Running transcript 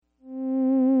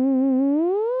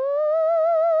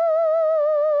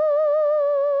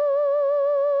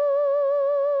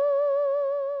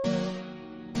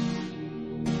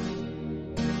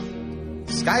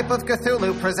Pipe of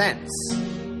Cthulhu presents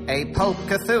a Pulp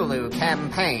Cthulhu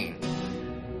campaign.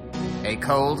 A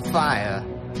Cold Fire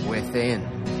Within.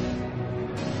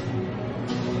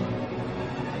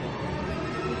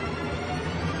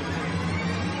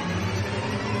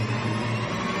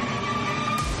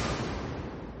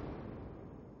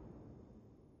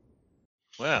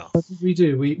 Wow. What did we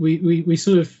do?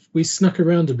 We snuck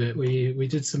around a bit. We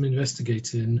did some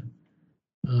investigating.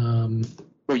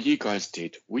 Well, you guys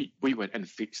did. We went and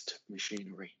fixed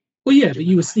machinery. Well, yeah, but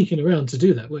you were sneaking around to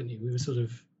do that, weren't you? We were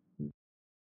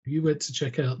you went to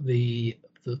check out the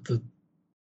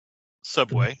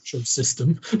Subway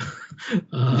system.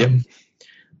 Yep.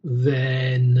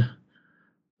 Then,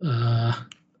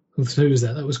 who was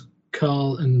that? That was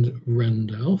Carl and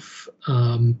Randolph.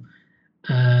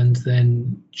 And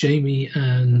then Jamie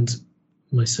and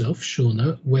myself,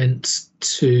 Shauna, went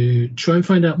to try and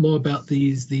find out more about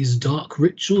these dark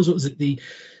rituals. What was it? The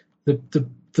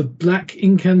black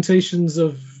incantations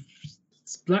of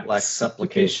black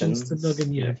supplications to Nugget.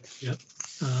 Yep.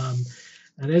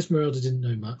 And Esmeralda didn't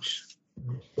know much.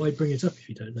 Why bring it up if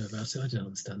you don't know about it? I don't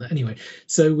understand that. Anyway,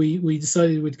 so we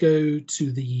decided we'd go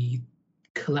to the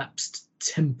collapsed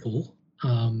temple,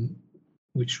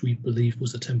 which we believe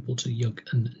was a temple to Yug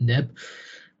and Neb,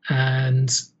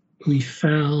 and we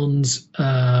found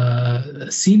a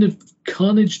scene of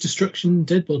carnage, destruction,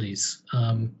 dead bodies.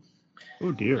 Oh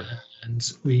dear!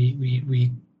 And we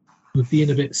were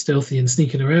being a bit stealthy and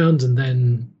sneaking around, and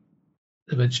then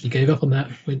eventually gave up on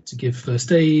that. Went to give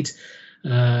first aid.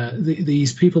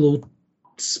 These people all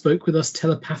spoke with us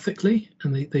telepathically,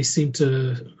 and they seem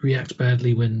to react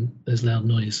badly when there's loud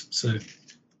noise. So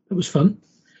it was fun.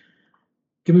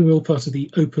 Given we're all part of the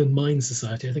Open Mind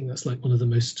Society, I think that's like one of the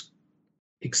most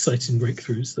exciting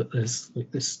breakthroughs, that there's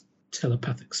like this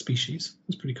telepathic species.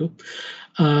 It's pretty cool.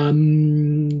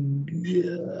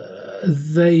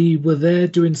 They were there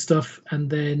doing stuff, and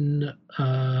then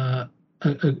a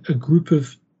group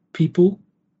of people.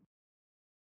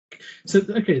 So,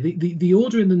 okay, the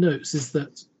order in the notes is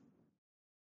that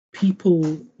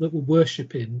people that were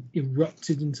worshipping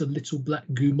erupted into little black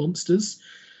goo monsters.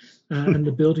 And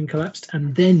the building collapsed,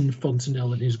 and then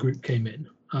Fontenelle and his group came in.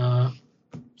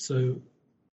 So,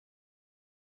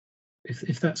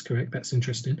 if that's correct, that's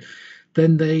interesting.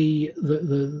 Then the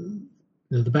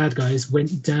bad guys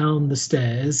went down the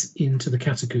stairs into the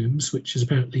catacombs, which is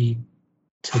apparently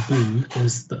taboo,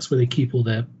 because that's where they keep all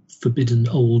their forbidden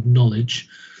old knowledge.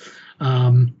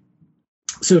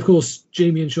 So, of course,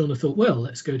 Jamie and Shauna thought, well,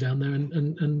 let's go down there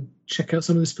and check out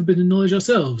some of this forbidden knowledge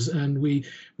ourselves. And we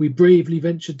bravely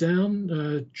ventured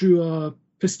down, drew our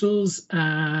pistols,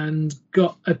 and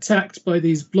got attacked by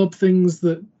these blob things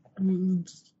that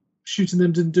shooting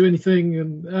them didn't do anything.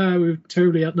 And we were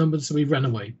terribly outnumbered, so we ran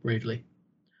away bravely.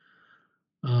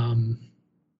 And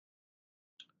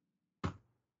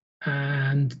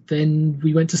then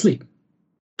we went to sleep.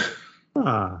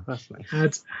 That's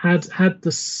nice. Had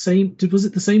the same. Was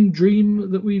it the same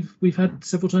dream that we've had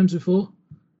several times before?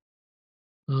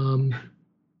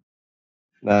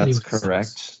 That's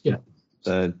correct. Yeah.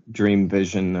 The dream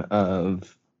vision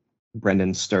of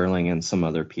Brendan Sterling and some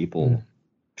other people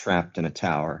trapped in a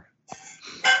tower,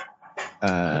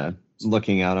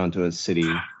 looking out onto a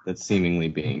city that's seemingly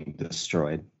being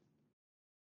destroyed.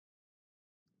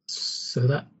 So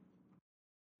that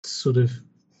sort of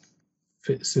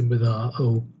fits in with our,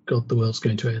 oh God, the world's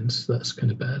going to end. So that's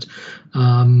kind of bad.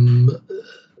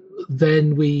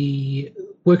 Then we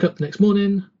woke up the next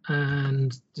morning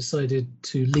and decided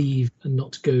to leave and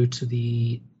not go to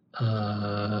the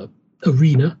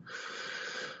arena.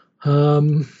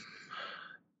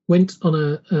 Went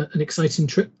on an exciting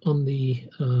trip on the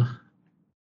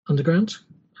underground.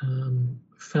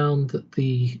 Found that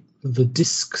the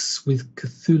discs with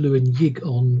Cthulhu and Yig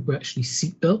on were actually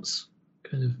seatbelts.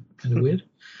 Kind of weird.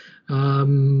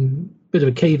 Bit of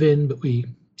a cave in, but we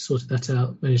sorted that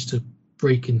out. Managed to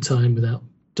break in time without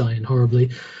dying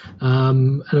horribly,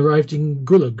 and arrived in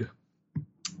Gulug.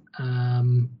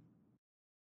 And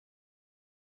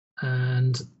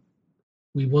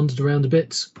we wandered around a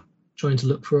bit, trying to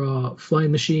look for our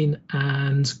flying machine,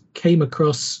 and came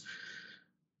across a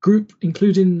group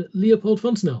including Leopold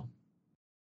Fontenelle,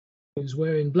 who's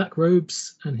wearing black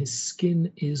robes and his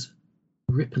skin is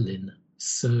rippling.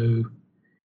 So,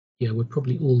 yeah, we're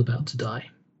probably all about to die.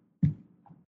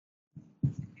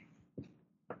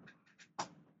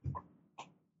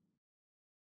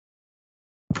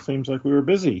 Seems like we were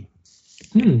busy.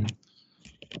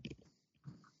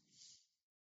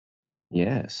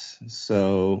 Yes.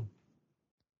 So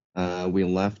we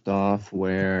left off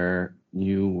where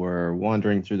you were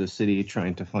wandering through the city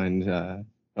trying to find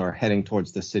are heading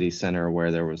towards the city center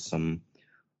where there was some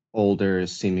older,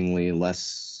 seemingly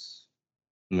less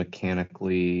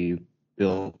mechanically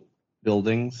built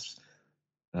buildings.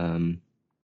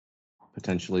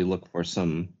 Potentially look for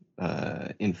some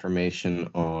information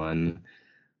on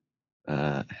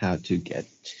how to get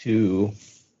to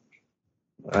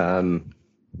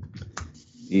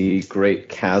the Great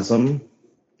Chasm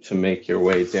to make your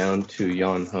way down to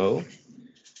Yonho.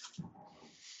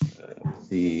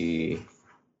 The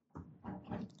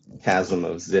Chasm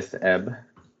of Zith-Eb.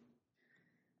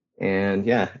 And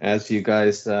yeah, as you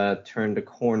guys turned a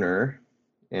corner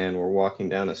and were walking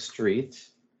down a street,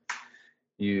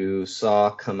 you saw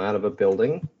come out of a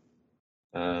building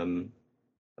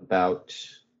about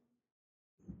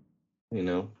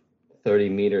 30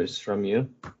 meters from you.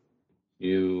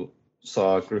 You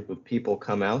saw a group of people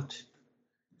come out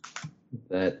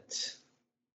that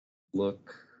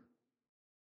look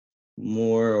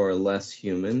more or less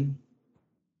human,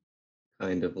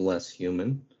 kind of less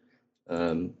human,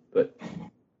 but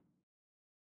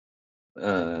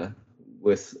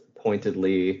with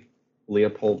pointedly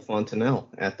Leopold Fontenelle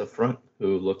at the front,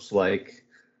 who looks like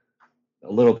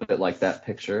a little bit like that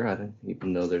picture, I don't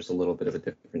even know there's a little bit of a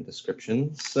different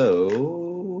description.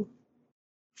 So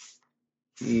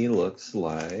he looks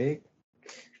like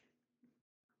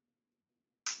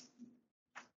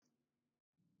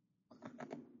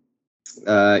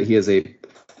he is a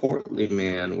portly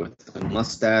man with a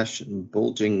mustache and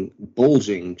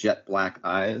bulging jet black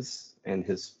eyes, and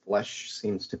his flesh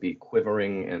seems to be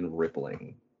quivering and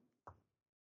rippling.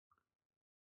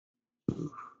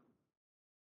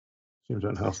 Seems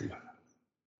unhealthy.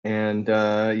 And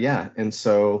and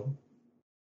so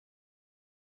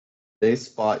they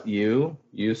spot you,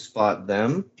 you spot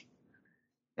them,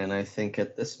 and I think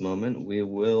at this moment we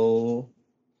will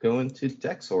go into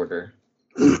Dex order.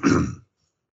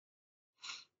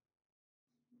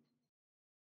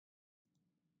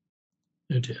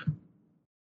 Oh dear.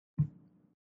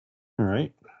 All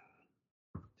right.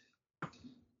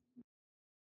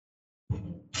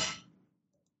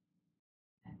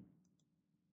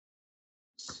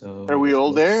 So Are we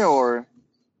all there, or?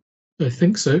 I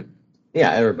think so.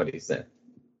 Yeah, everybody's there.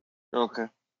 Okay.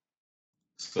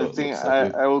 So I think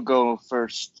I will go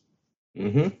first.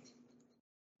 Mm-hmm.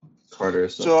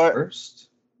 Carter's first.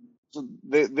 So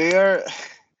they're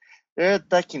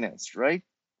attacking us, right?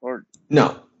 Or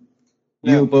no.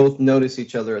 You both notice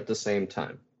each other at the same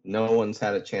time. No one's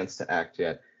had a chance to act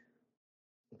yet.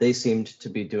 They seemed to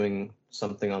be doing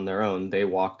something on their own. They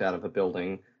walked out of a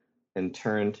building and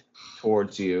turned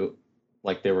towards you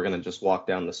like they were going to just walk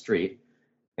down the street,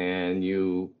 and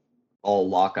you all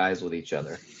lock eyes with each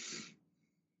other.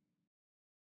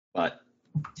 But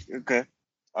okay,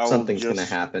 something's going to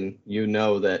happen. You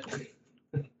know that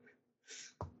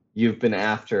you've been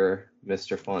after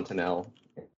Mr. Fontenelle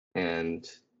and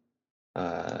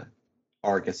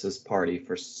Argus's party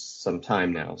for some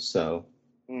time now, so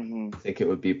I think it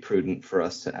would be prudent for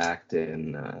us to act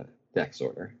in Dex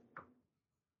order.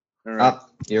 All right.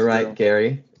 You're right,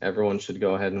 Gary. Everyone should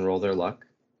go ahead and roll their luck.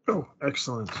 Oh,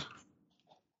 excellent.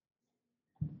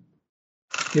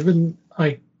 Given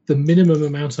the minimum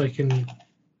amount I can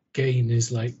gain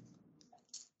is like,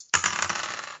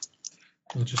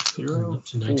 I'll just put mine up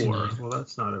to 99. Well,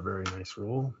 that's not a very nice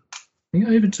roll. I think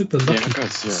I even took the lucky I got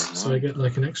dice, 0, so I get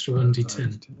like an extra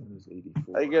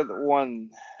 1d10. I get 1.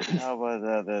 How about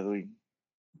that, Edwin?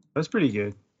 That's pretty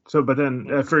good. So, but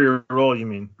then for your roll, you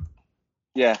mean?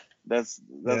 Yeah, that's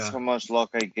how much luck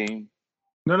I gain.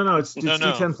 No. It's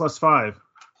D10 plus 5.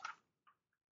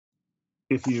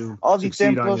 If you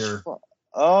succeed on your...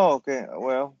 Oh, okay.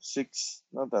 Well, 6.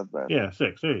 Not that bad. Yeah,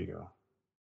 6. There you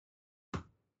go.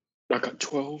 I got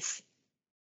 12.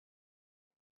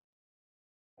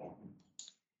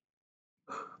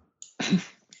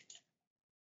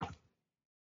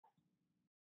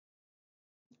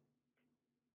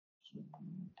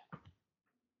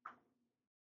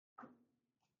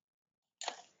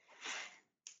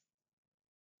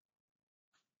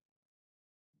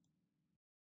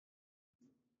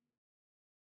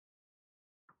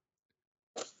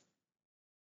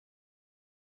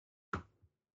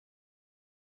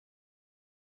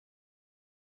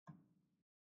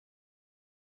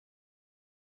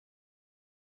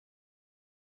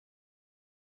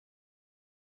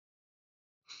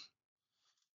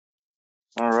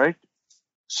 All right.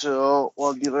 So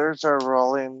while the others are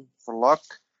rolling for luck,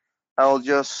 I'll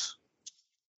just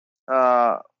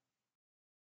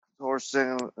horse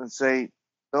and say,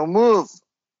 "Don't move."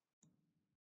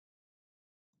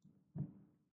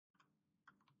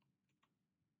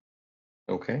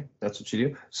 Okay, that's what you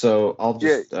do. So I'll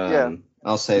just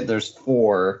I'll say there's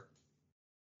four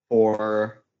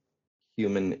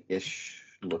human-ish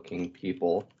looking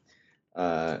people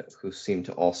who seem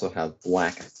to also have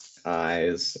black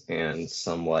eyes and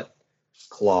somewhat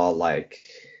claw-like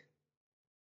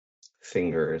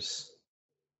fingers.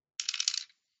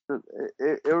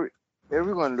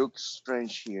 Everyone looks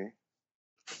strange here.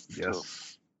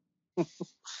 Yes.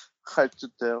 Hard to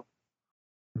tell.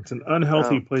 It's an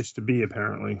unhealthy place to be,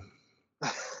 apparently.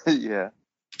 Yeah.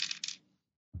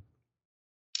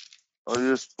 I'll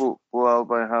just pull out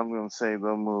my hand and say,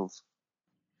 don't move.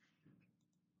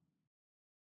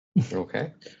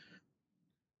 Okay.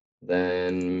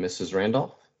 Then Mrs.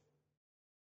 Randolph.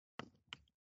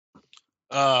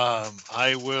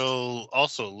 I will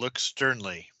also look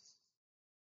sternly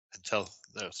and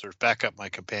sort of back up my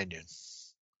companion.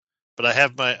 But I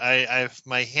have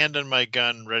my hand on my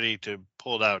gun ready to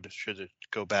pull it out should it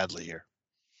go badly here.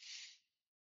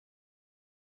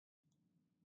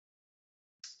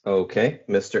 Okay,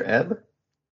 Mr. Ebb.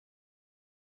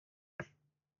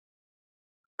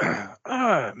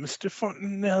 Mr.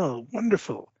 Fontenelle,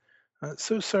 wonderful.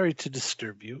 So sorry to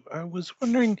disturb you. I was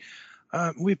wondering,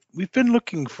 we've been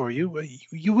looking for you.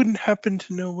 You wouldn't happen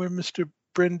to know where Mr.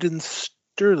 Brendan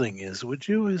Sterling is, would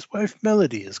you? His wife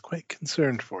Melody is quite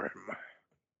concerned for him.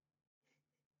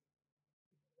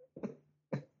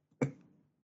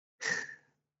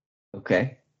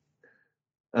 Okay.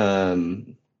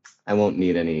 I won't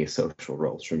need any social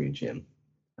roles from you, Jim.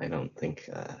 I don't think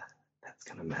that's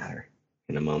going to matter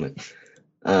in a moment.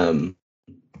 All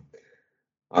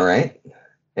right.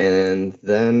 And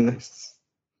then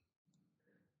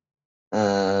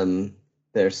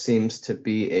there seems to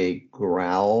be a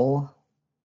growl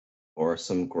or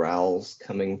some growls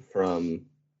coming from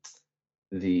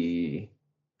the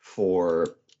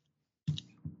four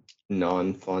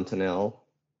non-Fontenelle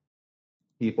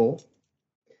people.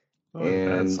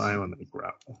 Bad sign when they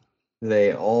growl.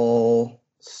 They all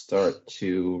start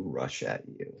to rush at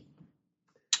you.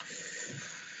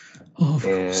 Oh, of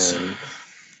course.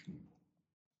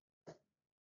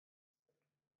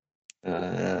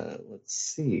 Let's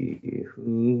see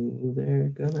who they're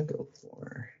gonna go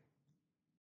for.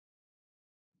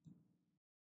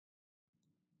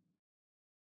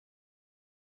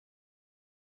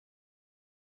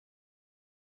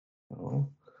 Oh,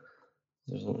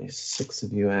 there's only 6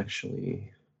 of you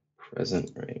actually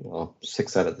present, right? Well,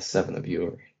 6 out of the 7 of you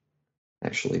are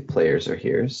actually players are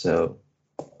here, so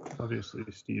obviously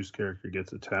Steve's character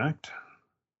gets attacked.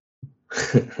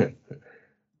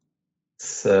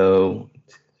 So,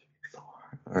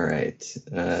 all right.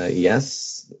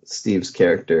 Yes, Steve's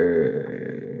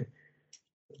character.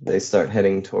 They start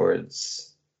heading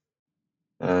towards.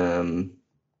 One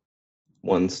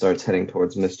starts heading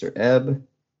towards Mr. Ebb.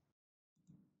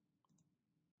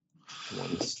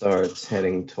 One starts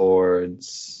heading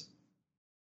towards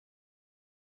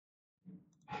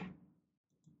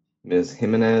Ms.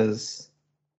 Jimenez.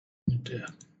 Oh dear.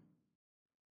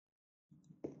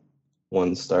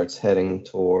 One starts heading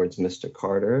towards Mr.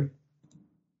 Carter.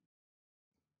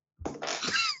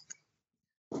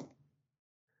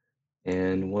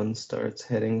 And one starts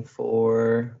heading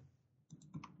for...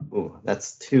 Ooh,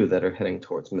 that's 2 that are heading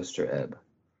towards Mr. Ebb.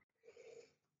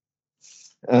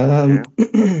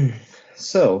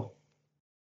 So,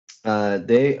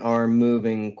 they are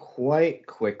moving quite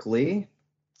quickly.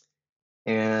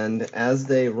 And as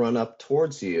they run up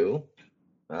towards you,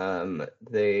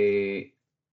 they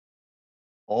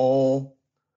all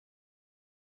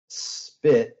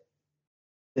spit.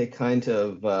 They kind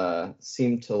of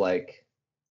seem to like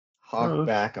hawk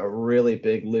back a really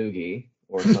big loogie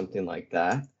or something like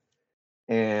that.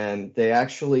 And they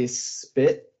actually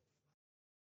spit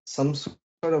some sort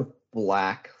of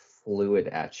black fluid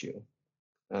at you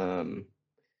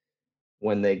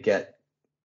when they get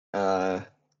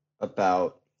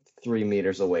about 3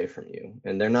 meters away from you.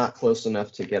 And they're not close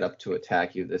enough to get up to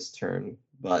attack you this turn,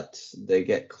 but they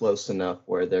get close enough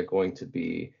where they're going to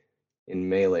be in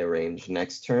melee range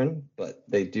next turn, but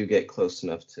they do get close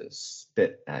enough to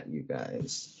spit at you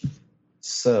guys.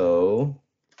 So,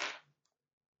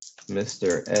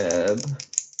 Mr. Ebb.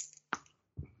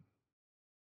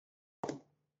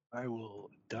 I will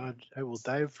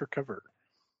dive for cover.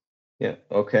 Yeah,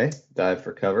 okay. Dive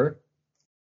for cover.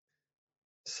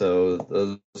 So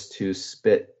those 2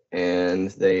 spit and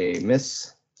they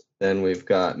miss. Then we've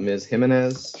got Ms.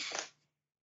 Jimenez.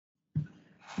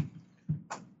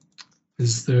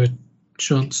 Is there a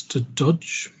chance to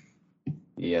dodge?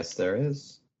 Yes, there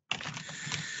is.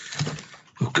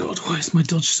 Oh god, why is my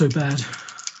dodge so bad?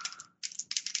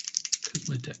 Because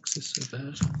my dex is so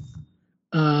bad.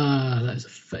 That is a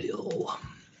fail.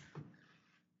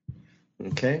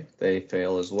 Okay, they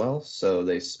fail as well, so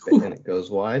they spit and it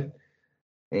goes wide.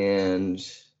 And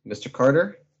Mr.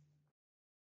 Carter,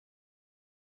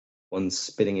 one's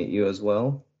spitting at you as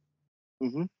well.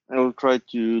 Mm-hmm. I will try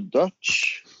to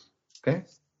dodge. Okay.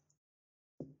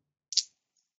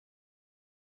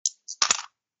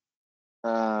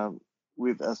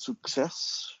 With a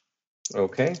success.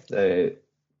 Okay. The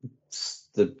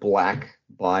black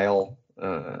bile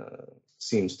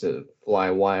seems to fly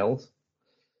wild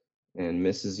and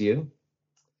misses you.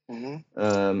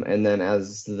 Mm-hmm. And then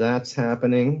as that's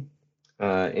happening,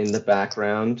 in the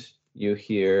background, you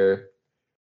hear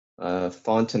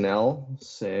Fontanelle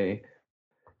say,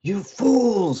 "You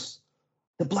fools!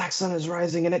 The black sun is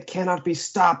rising and it cannot be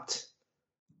stopped.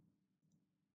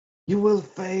 You will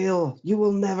fail. You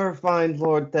will never find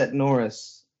Lord Thet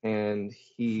Norris." And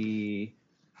he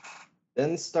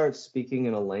then starts speaking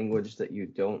in a language that you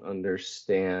don't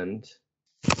understand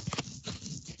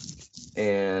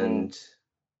and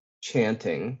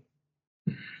chanting.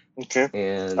 Okay.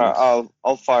 And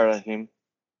I'll fire at him.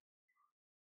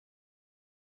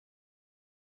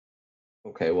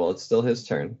 okay, well, it's still his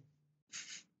turn.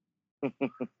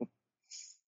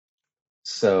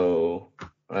 So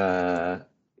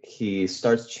he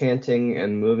starts chanting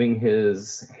and moving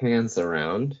his hands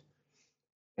around.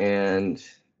 And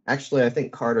actually, I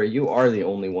think, Carter, you are the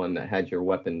only one that had your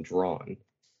weapon drawn.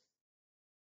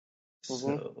 Mm-hmm.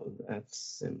 So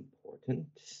that's important.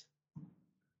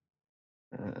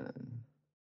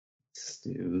 Let's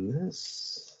do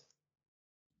this.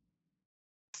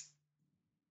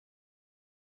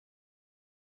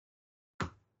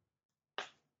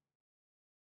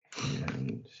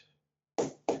 And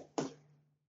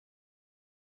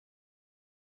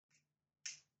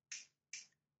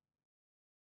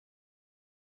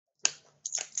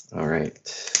all right.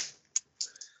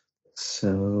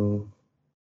 So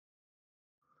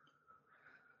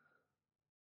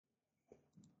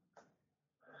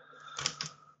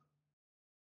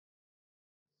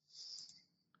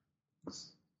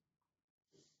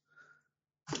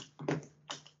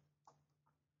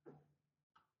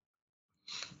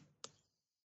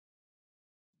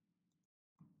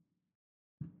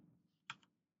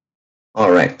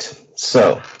all right.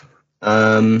 So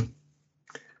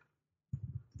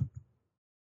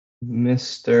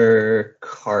Mr.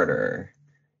 Carter,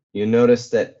 you notice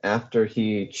that after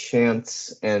he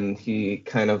chants and he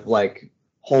kind of like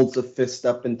holds a fist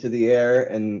up into the air,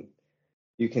 and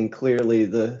you can clearly,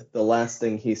 the last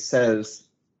thing he says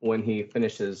when he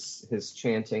finishes his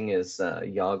chanting is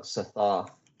Yog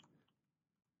Sothoth.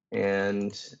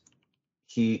 And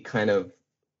he kind of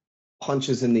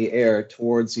punches in the air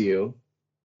towards you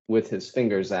with his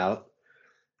fingers out.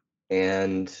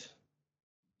 And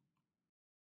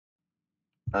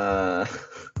let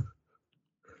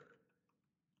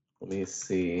me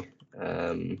see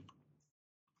how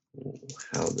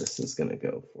this is going to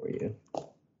go for you.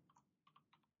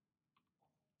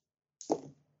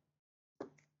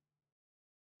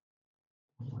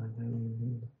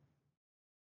 11,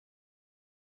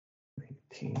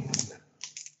 19.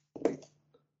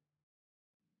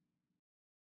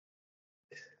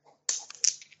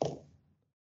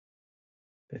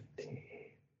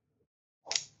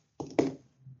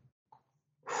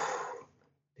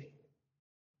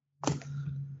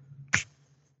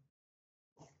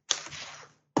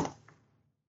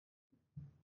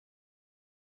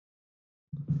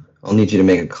 I'll need you to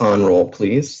make a con roll,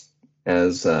 please,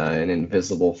 as an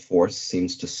invisible force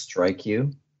seems to strike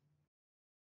you.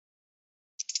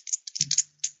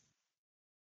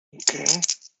 Okay.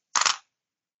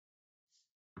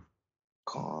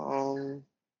 Con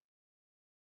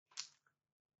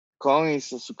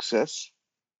is a success.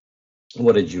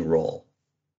 What did you roll?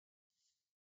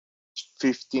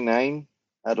 59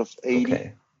 out of 80.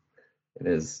 Okay. It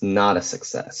is not a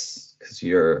success because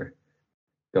you're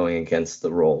going against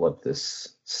the roll of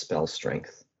this spell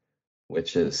strength,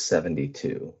 which is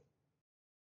 72.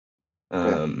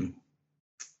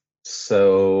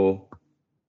 So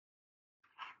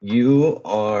you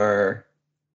are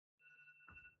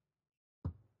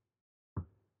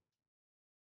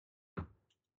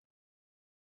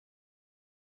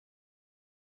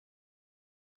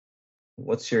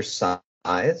what's your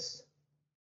size?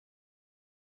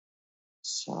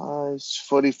 Size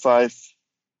 45.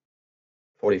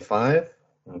 45?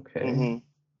 Okay. Mm-hmm.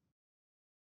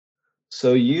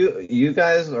 So you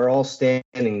guys are all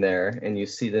standing there and you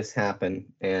see this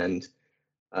happen, and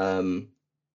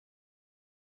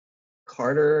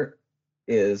Carter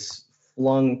is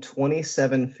flung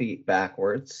 27 feet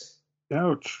backwards.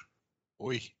 Ouch.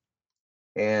 Oi.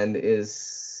 And is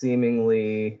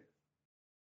seemingly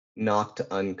knocked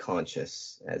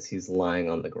unconscious as he's lying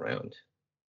on the ground.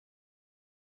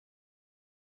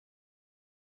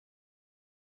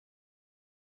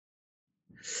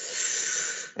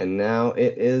 And now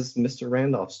it is Mr.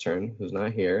 Randolph's turn, who's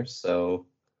not here, so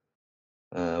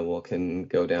we can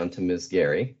go down to Ms.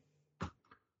 Gary.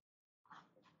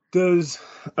 Does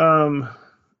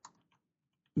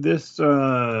this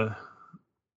all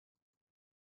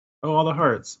the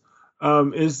hearts.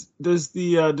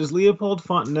 Does Leopold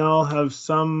Fontenelle have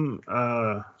some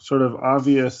sort of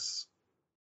obvious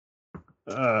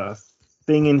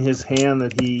thing in his hand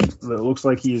that looks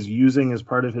like he is using as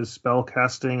part of his spell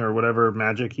casting or whatever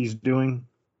magic he's doing?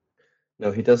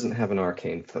 No, he doesn't have an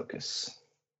arcane focus.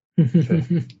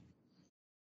 Okay.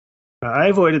 I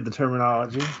avoided the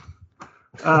terminology.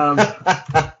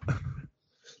 I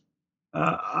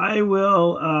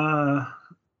will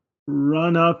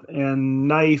run up and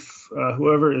knife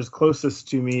whoever is closest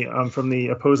to me from the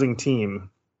opposing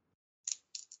team.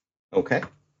 Okay.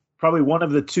 Probably one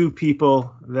of the two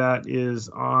people that is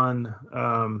on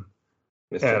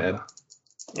Mr. Ebb. Ebb.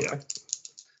 Yeah.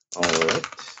 All right.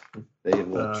 They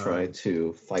will try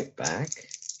to fight back.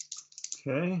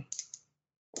 Okay.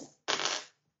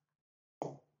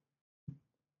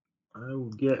 I will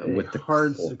get With a the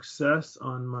hard cool. success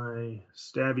on my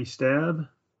stabby stab.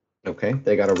 Okay,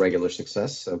 they got a regular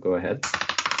success, so go ahead.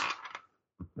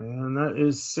 And that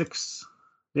is 6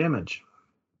 damage.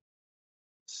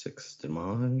 6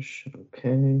 damage.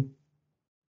 Okay.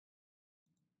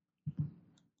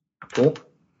 Cool.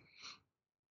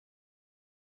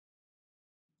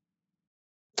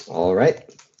 All right.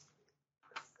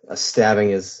 A stabbing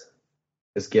is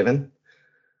given.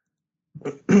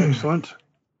 Excellent.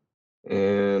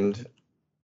 And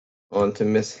on to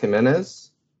Miss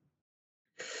Jimenez.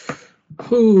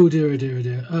 Oh dear, dear,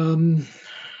 dear.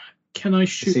 Can I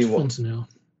shoot See what- Fontenelle?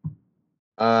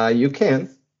 You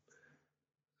can.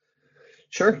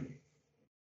 Sure.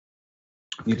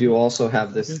 You do also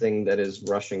have this thing that is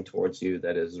rushing towards you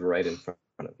that is right in front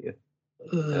of you,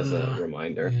 as a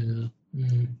reminder. Yeah.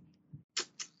 Mm.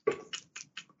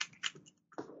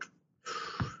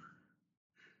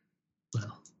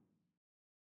 Well,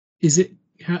 is it?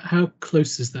 How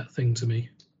close is that thing to me?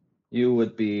 You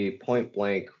would be point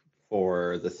blank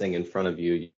for the thing in front of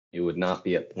you. You would not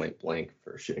be at point blank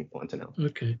for shooting Fontenelle.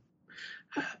 Okay.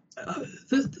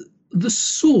 The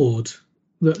sword.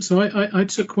 So I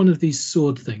took one of these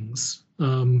sword things.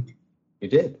 You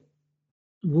did.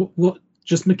 What?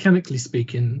 Just mechanically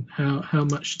speaking, how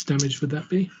much damage would that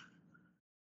be?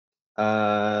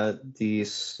 The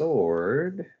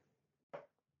sword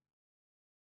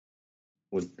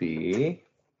would be.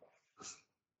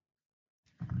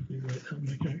 Let me write that on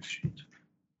my character sheet.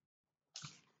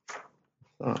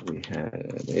 Thought we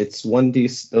had. It's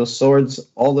 1d. Those swords.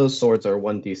 All those swords are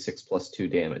 1d6 plus 2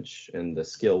 damage, and the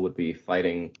skill would be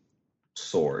fighting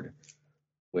sword,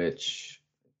 which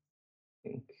I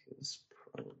think is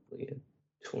probably a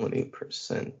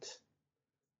 20%.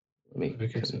 Let me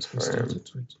Okay, so it's going to start confirm. at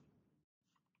 20.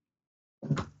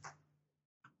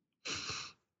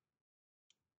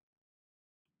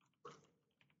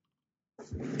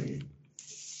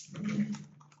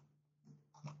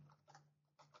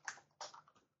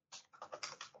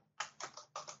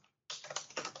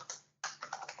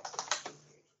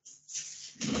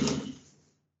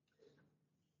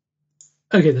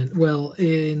 Okay then. Well,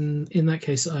 in that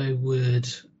case, I would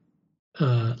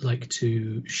like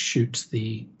to shoot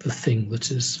the thing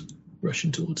that is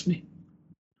rushing towards me.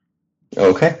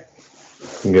 Okay,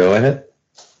 go ahead.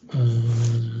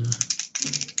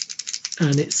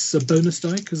 And it's a bonus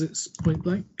die because it's point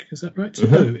blank. Is that right?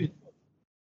 Mhm. No, it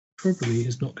probably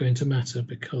is not going to matter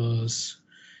because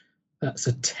that's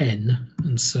a 10,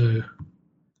 and so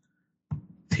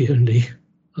the only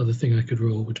other thing I could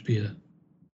roll would be a.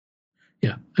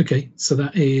 Yeah. Okay. So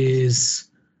that is.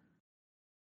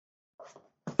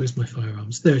 Where's my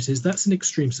firearms? There it is. That's an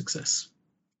extreme success.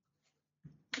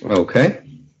 Okay.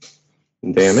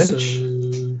 Damage.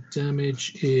 So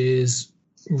damage is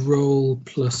roll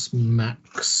plus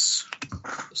max.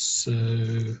 So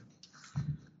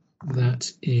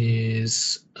that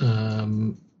is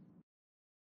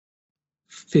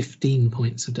 15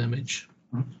 points of damage.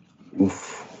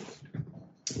 Oof.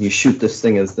 You shoot this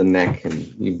thing as the neck,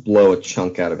 and you blow a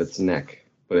chunk out of its neck,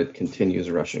 but it continues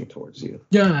rushing towards you.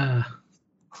 Yeah.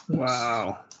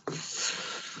 Wow.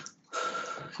 It's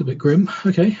a bit grim.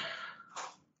 Okay.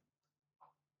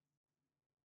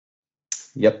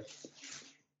 Yep.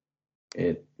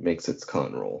 It makes its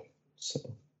con roll, so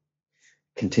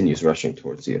continues rushing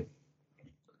towards you.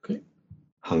 Okay.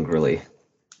 Hungrily.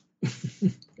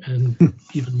 And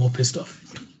even more pissed off.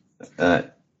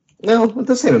 No, with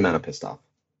the same amount of pissed off.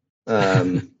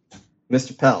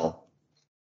 Mr. Pell.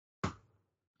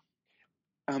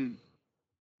 Can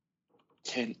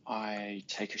I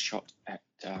take a shot at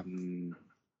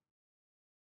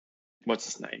what's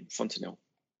his name? Fontenelle.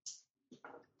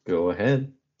 Go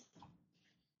ahead.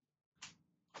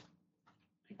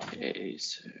 Okay,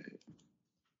 so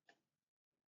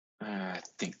I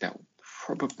think that will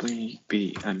probably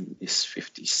be miss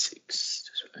 56.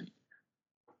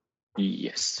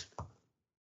 Yes.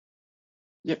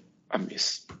 Yep, I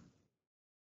miss.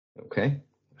 Okay.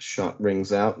 A shot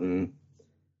rings out and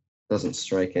doesn't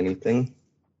strike anything.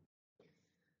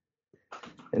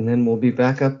 And then we'll be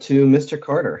back up to Mr.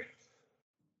 Carter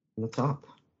on the top.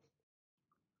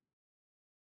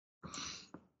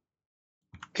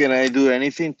 Can I do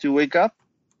anything to wake up?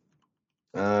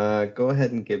 Go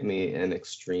ahead and give me an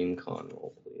extreme con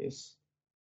roll, please.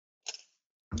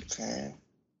 Okay.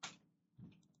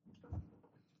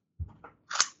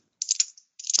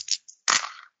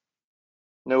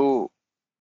 No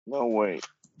way.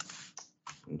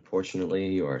 Unfortunately,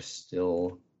 you are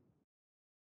still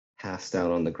passed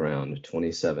out on the ground,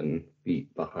 27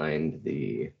 feet behind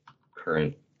the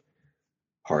current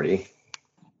party.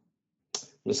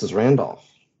 Mrs. Randolph.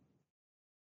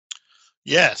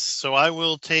 Yes, so I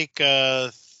will take.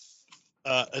 Is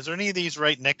there any of these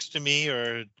right next to me,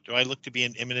 or do I look to be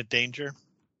in imminent danger?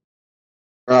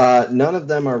 None of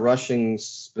them are rushing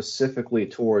specifically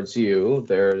towards you.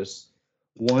 There's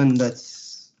one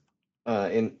that's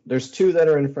there's two that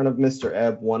are in front of Mr.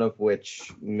 Ebb, one of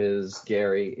which Ms.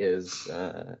 Gary is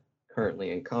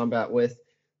currently in combat with.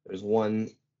 There's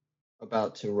one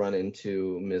about to run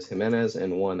into Ms. Jimenez,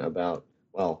 and one about,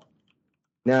 well,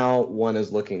 now one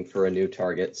is looking for a new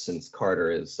target since Carter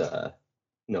is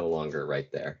no longer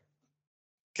right there.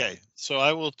 Okay, so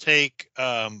I will take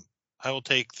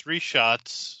 3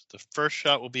 shots. The first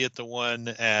shot will be at the one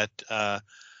at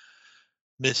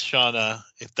Miss Shauna.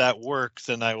 If that works,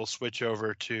 then I will switch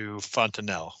over to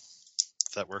Fontenelle.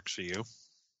 If that works for you.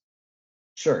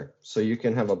 Sure. So you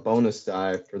can have a bonus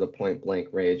die for the point blank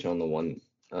rage on the one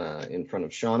in front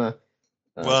of Shauna.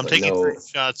 Well, I'm taking 3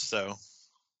 shots though.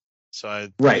 So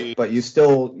right, but you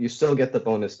still get the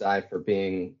bonus die for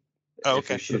being if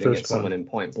you're shooting at someone in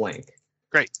point blank.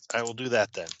 Great, I will do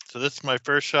that then. So this is my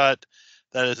first shot.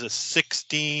 That is a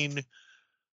 16,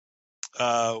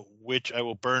 which I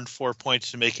will burn 4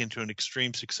 points to make into an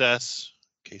extreme success,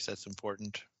 in case that's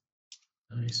important.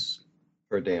 Nice.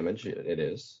 For damage, it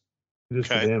is. Just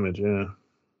for damage, yeah.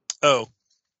 Oh,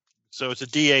 so it's a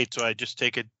D8, so I just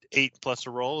take an 8 plus a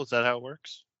roll. Is that how it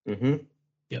works? Mm-hmm.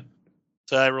 Yep.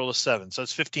 So I roll a 7. So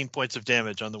it's 15 points of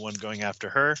damage on the one going after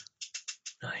her.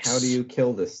 Nice. How do you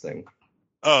kill this thing?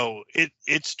 Oh,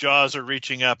 its jaws are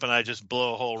reaching up, and I just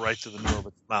blow a hole right through the middle of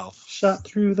its mouth. Shot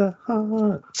through the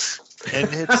heart. And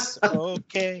it's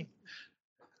okay.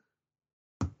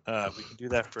 We can do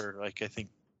that for, I think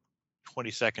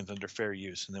 20 seconds under fair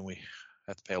use, and then we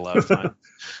have to pay a lot of fine.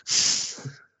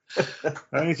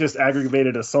 I think it's just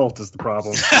aggravated assault is the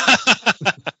problem.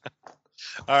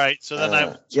 All right, so then I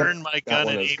will turn my gun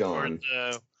and aim gone.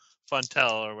 towards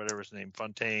Fontel or whatever his name,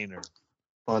 Fontaine or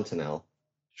Fontenelle.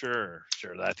 Sure,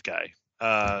 that guy.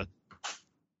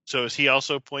 So is he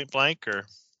also point blank or?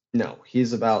 No,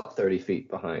 he's about 30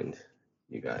 feet behind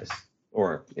you guys,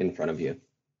 or in front of you.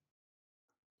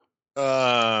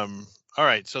 All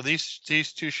right, so these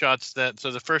 2 shots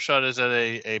so the first shot is at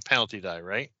a penalty die,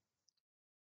 right?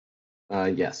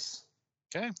 Yes.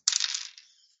 Okay.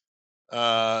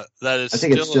 That is. I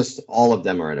think it's just all of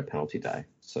them are at a penalty die.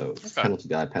 So penalty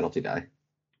die.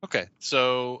 Okay,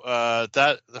 so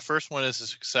the first one is a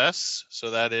success. So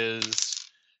that is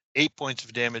 8 points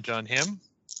of damage on him.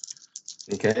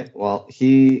 Okay. Well,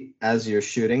 he, as you're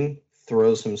shooting,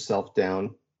 throws himself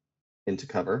down into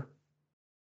cover.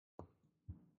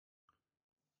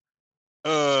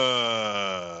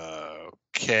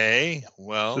 Okay.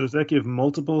 Well. So does that give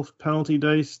multiple penalty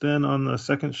dice then on the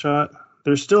second shot?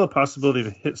 There's still a possibility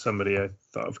to hit somebody, I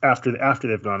thought, after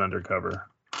they've gone undercover.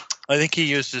 I think he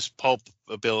used his pulp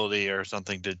ability or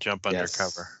something to jump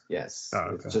undercover. Yes. Oh,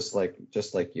 okay. Just like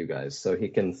you guys. So he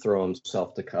can throw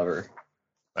himself to cover.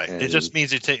 Right. It just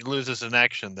means he loses an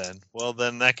action then. Well,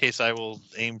 then in that case, I will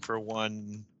aim for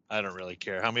one. I don't really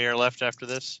care. How many are left after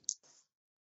this?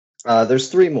 There's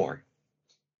 3 more.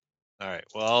 All right.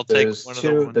 Well, I'll take one of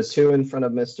the ones. The 2 in front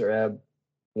of Mr. Ebb,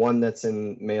 one that's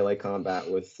in melee combat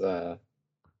with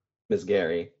Ms.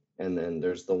 Gary, and then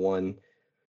there's the one.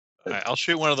 All right, I'll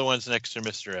shoot one of the ones next to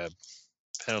Mr. Ebb.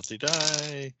 Penalty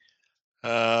die.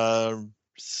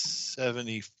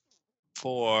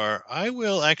 74. I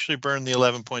will actually burn the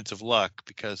 11 points of luck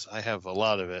because I have a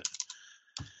lot of it.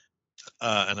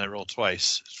 and I roll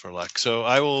twice for luck. So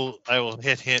I will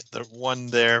hit the one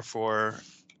there for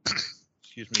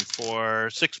for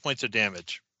 6 points of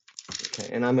damage. Okay,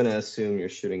 and I'm going to assume you're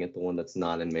shooting at the one that's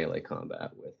not in melee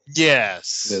combat with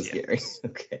Yes. Ms. Gary.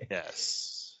 Okay.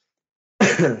 Yes.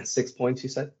 6 points, you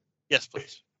said? Yes,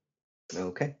 please.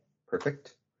 Okay,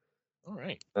 perfect. All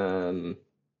right.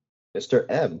 Mr.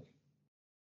 Ebb.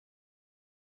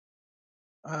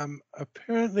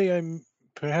 Apparently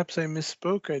perhaps I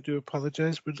misspoke. I do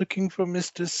apologize. We're looking for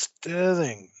Mr.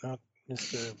 Sterling, not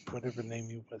Mr. whatever name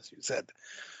you said.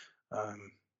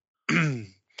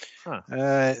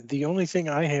 The only thing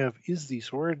I have is the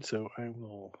sword, so I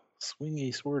will swing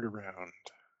a sword around.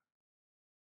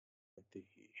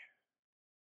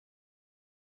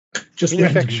 Just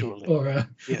Ineffectually. Or,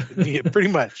 yeah, pretty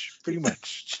much.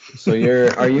 So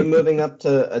are you moving up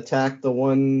to attack the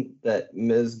one that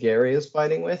Ms. Gary is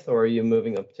fighting with, or are you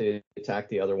moving up to attack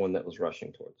the other one that was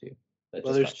rushing towards you?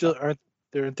 Well, there's still aren't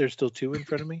there still two in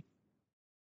front of me?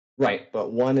 Right,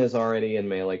 but one is already in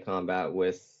melee combat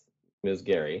with Ms.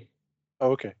 Gary.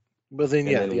 Oh, okay. Well then, and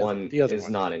yeah, then one the other is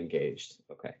one. not engaged.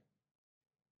 Okay.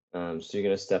 So you're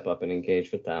going to step up and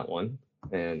engage with that one,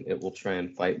 and it will try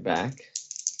and fight back,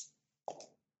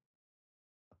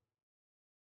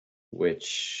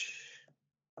 which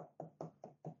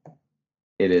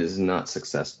it is not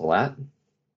successful at.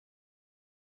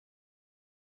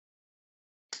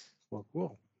 Well,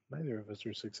 cool. Neither of us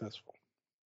are successful.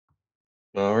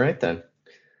 All right, then.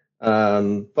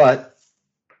 But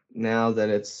now that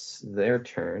it's their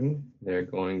turn, they're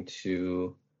going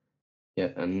to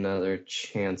get another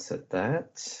chance at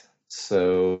that.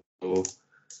 So,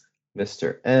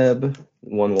 Mr. Ebb,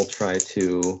 one will try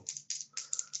to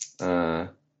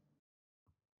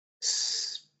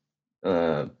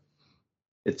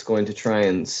it's going to try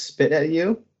and spit at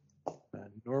you.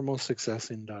 Normal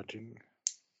success in dodging.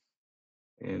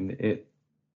 And it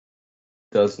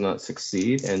does not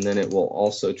succeed. And then it will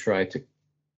also try to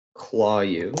claw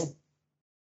you.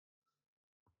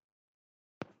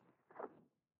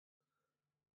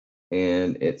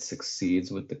 And it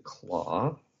succeeds with the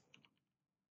claw.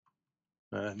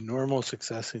 Normal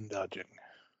success in dodging.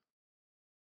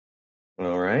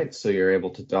 All right, so you're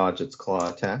able to dodge its claw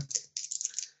attack.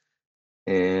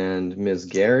 And Ms.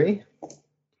 Gary.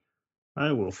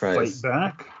 I will fight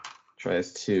back.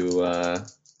 Tries to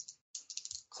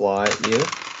claw at you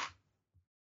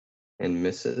and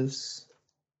misses.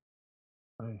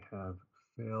 I have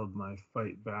failed my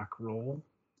fight back roll.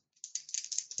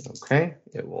 Okay,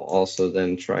 it will also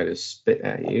then try to spit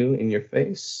at you in your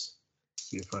face.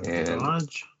 See if I can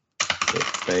dodge. It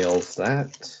fails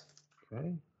that.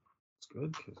 Okay, that's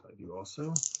good because I do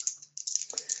also.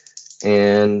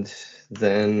 And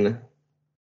then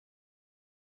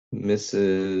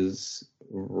Mrs.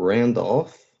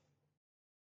 Randolph,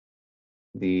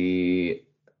 the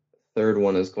third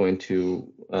one is going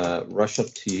to rush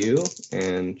up to you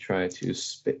and try to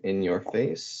spit in your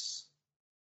face.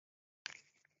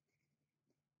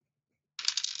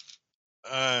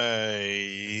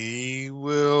 I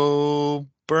will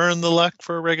burn the luck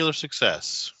for a regular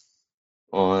success.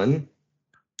 On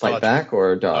fight back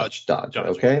or dodge? Dodge.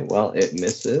 Okay, well, it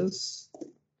misses.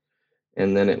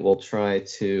 And then it will try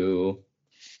to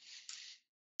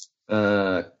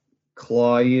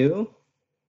claw you.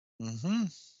 Mm-hmm.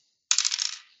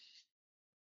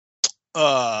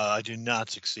 I do not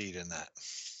succeed in that.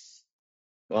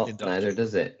 Well, neither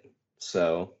does it.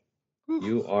 So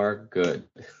you are good.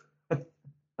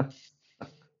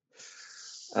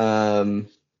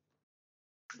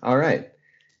 All right.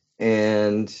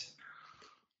 And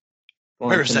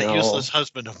where is that useless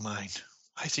husband of mine?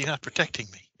 Why is he not protecting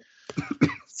me?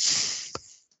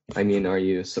 I mean, are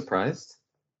you surprised?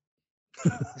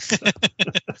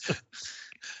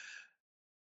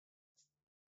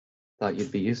 Thought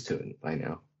you'd be used to it by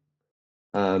now.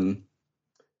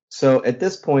 So at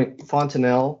this point,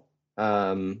 Fontenelle,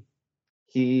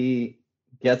 he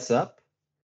gets up,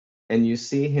 and you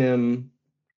see him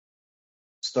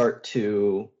start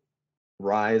to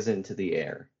rise into the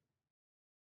air.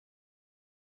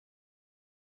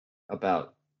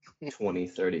 About 20,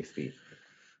 30 feet.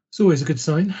 It's always a good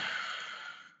sign.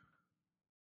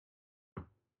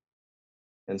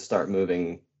 And start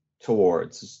moving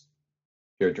towards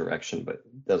your direction, but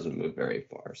doesn't move very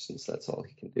far since that's all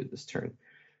he can do this turn.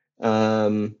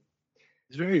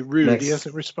 He's very rude. Next. He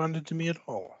hasn't responded to me at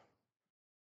all.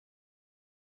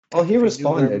 Oh, he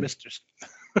responded.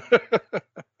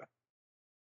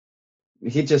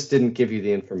 He just didn't give you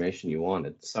the information you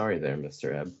wanted. Sorry there,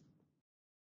 Mr. Ebb.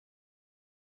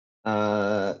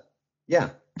 Yeah.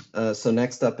 So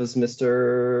next up is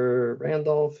Mr.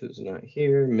 Randolph, who's not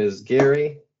here. Ms.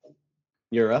 Gary,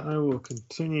 you're up. I will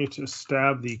continue to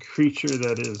stab the creature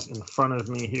that is in front of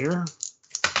me here.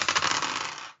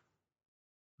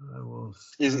 I will.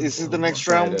 Is this the next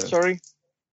try round? to- Sorry.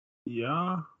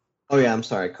 Yeah. Oh yeah, I'm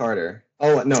sorry, Carter.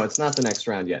 Oh no, it's not the next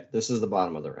round yet. This is the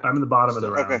bottom of the round. I'm in the bottom of the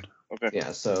So- round. Okay.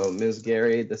 Yeah, so Ms.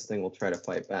 Gary, this thing will try to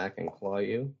fight back and claw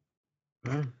you.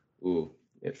 Okay. Ooh,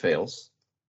 it fails.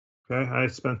 Okay. I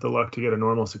spent the luck to get a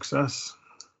normal success.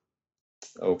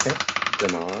 Okay,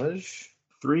 damage.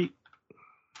 3.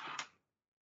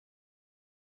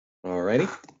 Alrighty.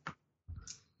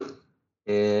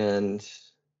 And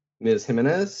Ms.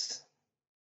 Jimenez.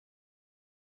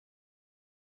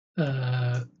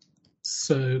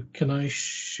 So can I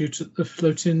shoot at the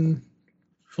floating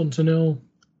Fontanelle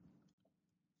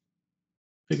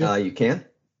figure? You can.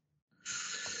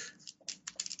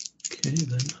 Okay, then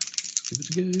let's give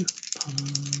it a go.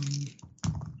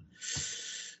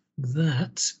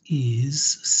 That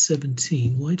is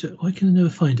 17. Why can I never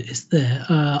find it? It's there.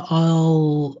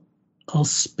 I'll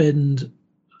spend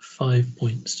 5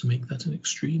 points to make that an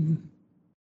extreme.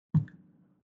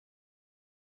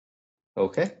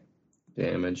 Okay.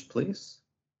 Damage, please.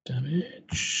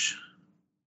 Damage.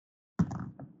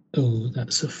 Oh,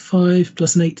 that's a 5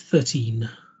 plus an 8, 13.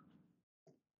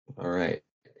 All right.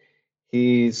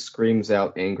 He screams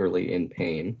out angrily in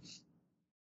pain.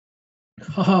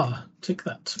 Haha, take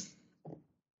that.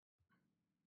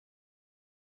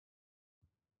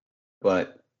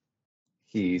 But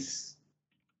he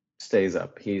stays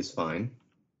up. He's fine.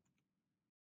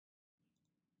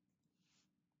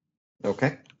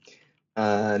 Okay.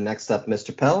 Next up,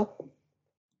 Mr. Pell.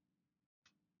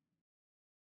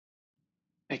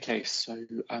 Okay, so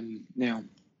now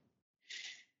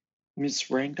Ms.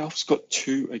 Randolph's got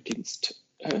 2 against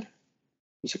her.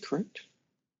 Is it correct?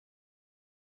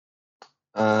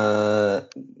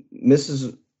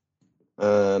 Mrs.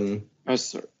 Oh,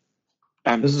 sorry.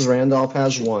 Mrs. Randolph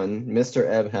has 1, Mr.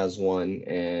 Ebb has 1,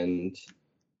 and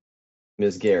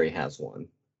Ms. Gary has 1.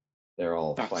 They're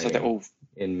all So fighting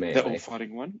in melee. they're all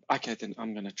fighting 1. Okay, then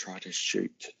I'm gonna try to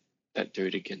shoot that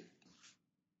dude again.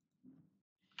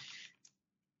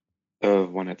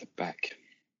 One at the back,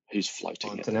 who's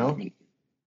floating at the Fontanelle? moment.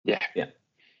 Yeah. Yeah.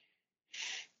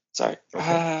 So,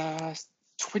 Okay.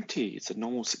 20. It's a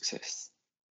normal success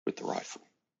with the rifle.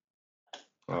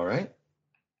 All right.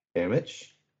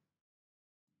 Damage.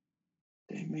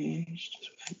 Damage.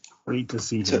 Great to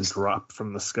see him drop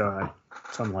from the sky.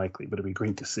 It's unlikely, but it'd be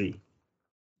great to see.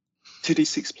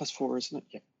 2d6 plus 4, isn't it?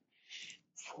 Yeah.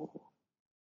 4.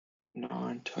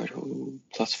 9 total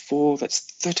plus 4. That's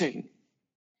 13.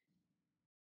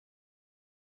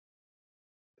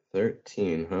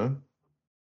 13, huh?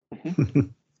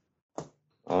 Mhm.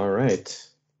 All right.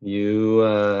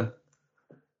 You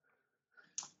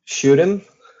shoot him,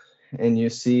 and you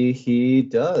see he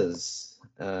does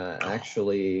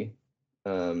actually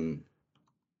cry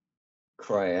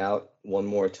out one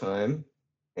more time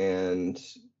and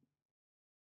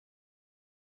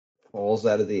falls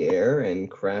out of the air and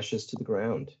crashes to the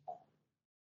ground.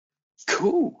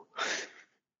 Cool.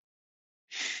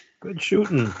 Good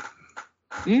shooting.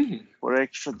 For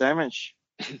extra damage.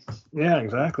 Yeah,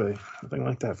 exactly. Nothing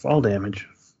like that fall damage.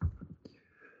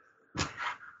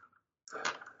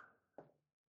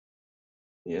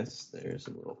 Yes, there's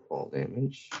a little fall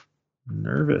damage.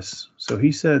 Nervous. So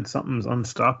he said something's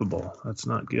unstoppable. That's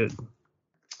not good.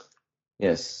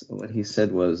 Yes, what he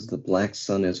said was the black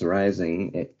sun is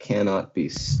rising. It cannot be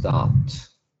stopped.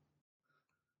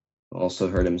 Also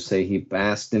heard him say he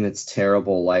basked in its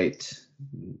terrible light.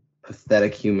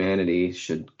 Pathetic humanity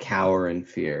should cower in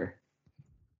fear.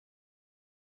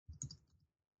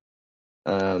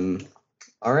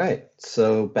 All right,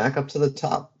 so back up to the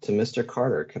top to Mr.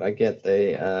 Carter. Could I get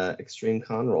a extreme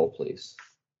con roll, please?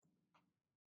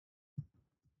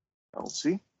 I'll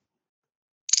see.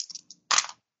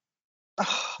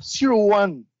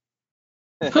 0-1.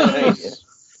 Nice.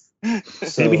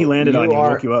 So Maybe he landed on you, are-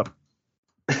 woke you up.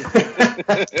 You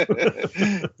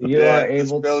are the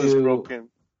able spell is to broken.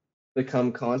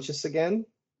 become conscious again,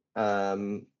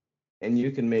 and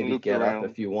you can maybe Look get around.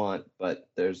 up if you want, but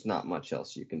there's not much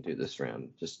else you can do this round.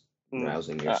 Just Mm.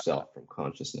 rousing yourself from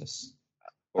consciousness.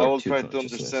 I will to try to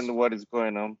consciousness. understand what is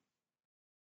going on.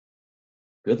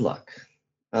 Good luck.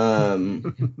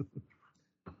 Mrs.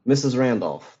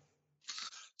 Randolph.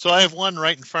 So I have one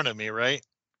right in front of me, right?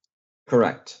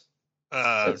 Correct.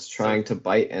 It's It's trying to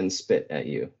bite and spit at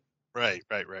you. Right.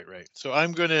 So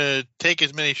I'm going to take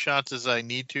as many shots as I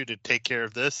need to take care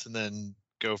of this, and then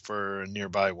go for a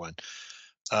nearby one.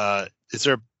 Is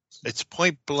there? It's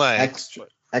point blank.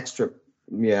 Extra.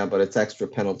 Yeah, but it's extra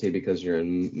penalty because you're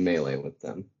in melee with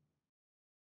them.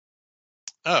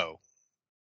 Oh.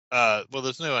 Well,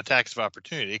 there's no attacks of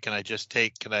opportunity. Can I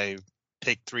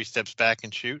take 3 steps back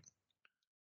and shoot?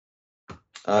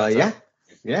 Yeah.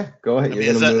 Go ahead. I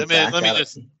You're mean, gonna move back. let me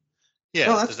just. Yeah,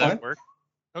 No, that's does that fine. work?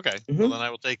 Okay. Mhm. Well, then I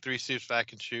will take 3 steps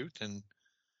back and shoot. And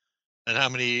how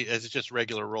many? Is it just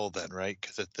regular roll then, right?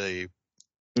 Because the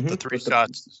 3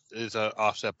 shots is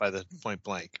offset by the point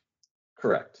blank.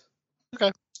 Correct.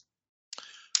 Okay.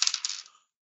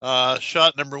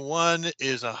 Shot number 1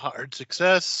 is a hard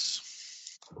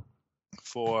success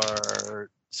for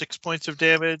 6 points of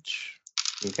damage.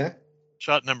 Okay.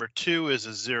 Shot number 2 is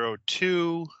a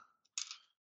 0-2.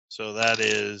 So that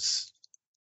is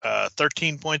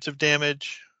 13 points of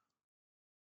damage.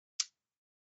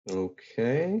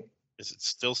 Okay. Is it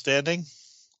still standing?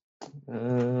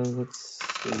 Let's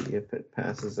see if it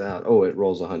passes out. Oh, it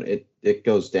rolls 100. It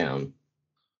goes down.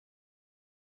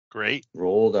 Great.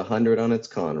 Rolled 100 on its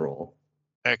con roll.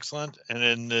 Excellent. And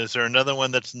then is there another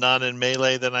one that's not in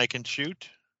melee that I can shoot?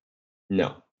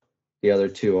 No. The other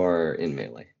 2 are in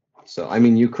melee. So, I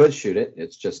mean, you could shoot it.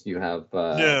 It's just you have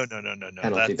No.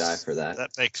 penalty die for that.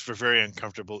 That makes for very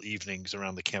uncomfortable evenings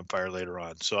around the campfire later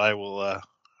on. So I will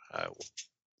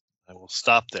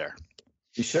stop there.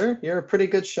 You sure? You're a pretty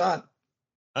good shot.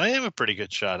 I am a pretty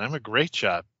good shot. I'm a great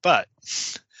shot, but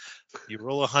you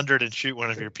roll 100 and shoot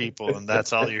one of your people, and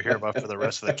that's all you hear about for the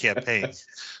rest of the campaign.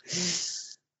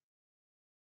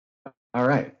 All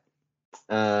right.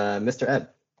 Mr. Ed.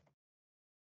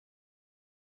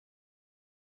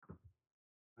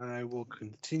 I will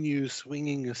continue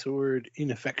swinging a sword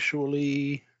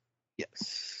ineffectually.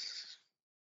 Yes.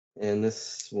 And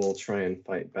this will try and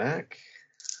fight back.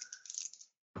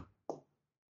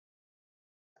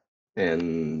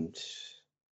 And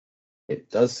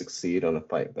it does succeed on a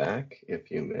fight back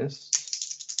if you miss.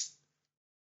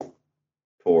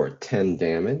 For 10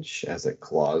 damage as it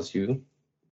claws you.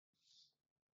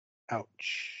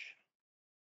 Ouch.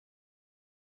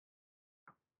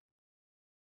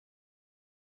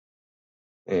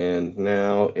 And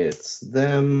now it's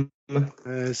them.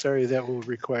 Sorry, that will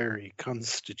require a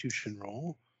Constitution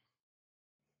roll.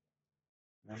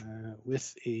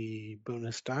 With a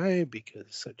bonus die, because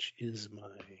such is my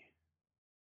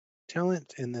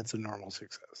talent, and that's a normal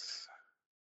success.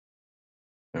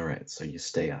 All right, so you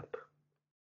stay up.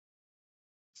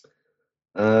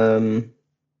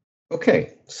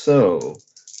 Okay, so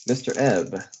Mr.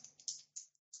 Ebb,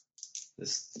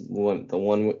 the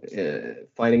one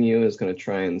fighting you is going to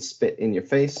try and spit in your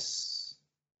face.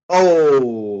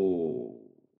 Oh,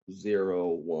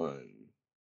 0-1.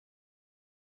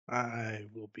 I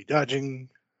will be dodging.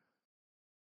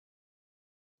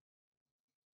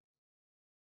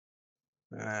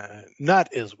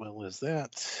 Not as well as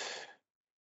that.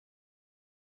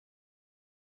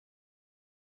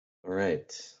 All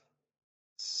right.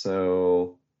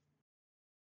 So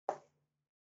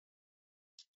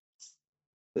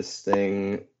this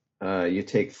thing, you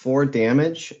take 4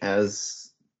 damage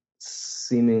as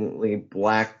seemingly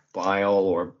black bile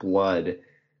or blood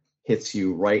hits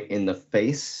you right in the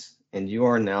face, and you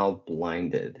are now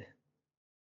blinded.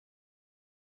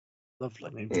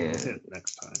 Lovely. Hit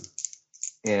next time.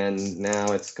 And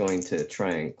now it's going to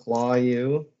try and claw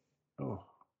you. Oh.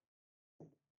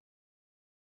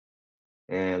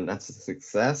 And that's a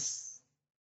success.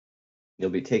 You'll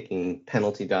be taking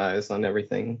penalty dies on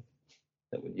everything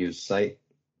that would use sight,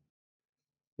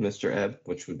 Mr. Ebb,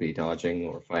 which would be dodging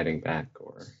or fighting back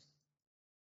or...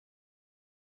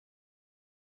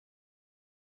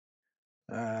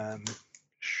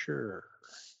 Sure.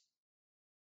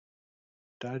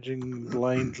 Dodging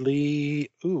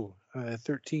blindly. Ooh,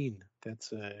 13.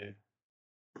 That's at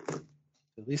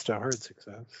least a hard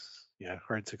success. Yeah,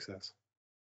 hard success.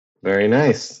 Very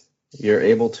nice. You're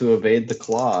able to evade the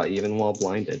claw even while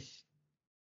blinded.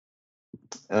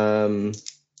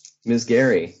 Ms.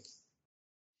 Gary.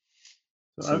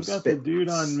 So I've got the dude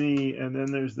on me, and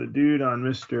then there's the dude on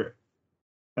Mr.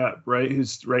 Epp, right?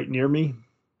 Who's right near me?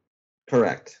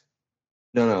 Correct.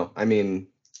 No. I mean,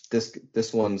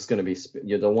 this one's going to be...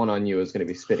 the one on you is going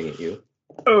to be spitting at you.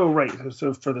 Oh, right.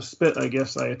 So for the spit, I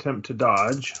guess I attempt to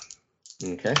dodge.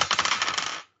 Okay.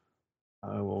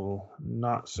 I will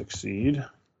not succeed.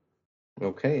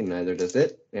 Okay, neither does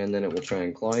it. And then it will try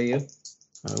and claw you.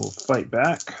 I will fight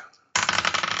back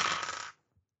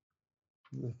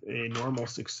with a normal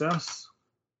success.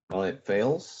 Well, it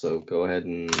fails, so go ahead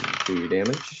and do your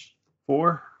damage.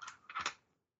 4.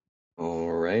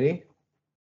 Alrighty.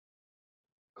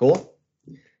 Cool.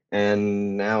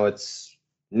 And now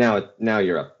now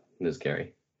you're up, Ms.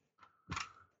 Gary.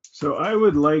 So I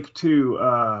would like to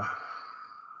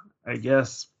I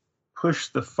guess, push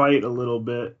the fight a little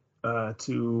bit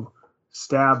to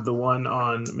stab the one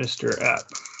on Mr.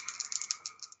 Epp.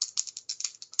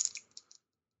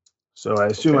 So I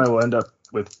assume Okay. I will end up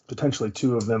with potentially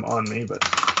 2 of them on me, but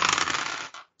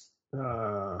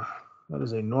that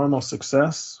is a normal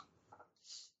success.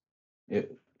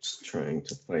 It's trying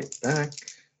to fight back.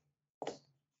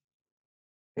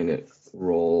 And it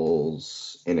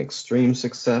rolls an extreme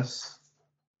success.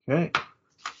 Okay.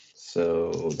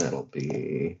 So that'll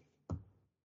be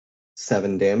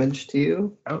 7 damage to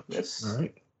you. Ouch. Yes. All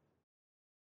right.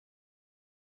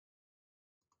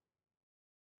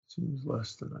 Seems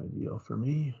less than ideal for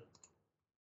me.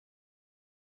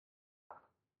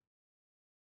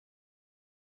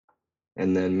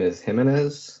 And then Ms.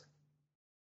 Jimenez.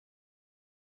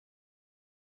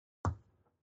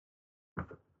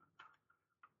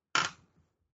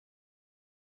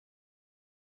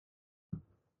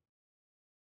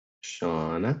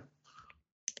 Shauna.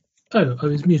 Oh, I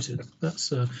was muted.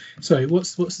 That's sorry.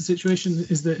 What's the situation?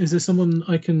 Is there someone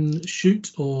I can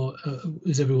shoot, or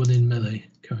is everyone in melee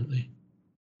currently?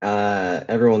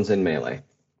 Everyone's in melee.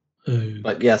 Oh,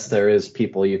 But yes, there is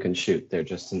people you can shoot. They're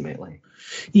just in melee.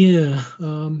 yeah.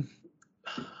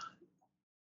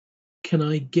 Can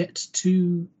I get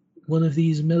to one of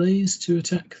these melees to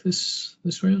attack this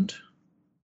round?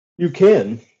 You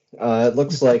can. It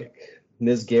looks like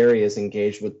Ms. Gary is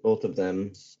engaged with both of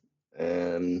them.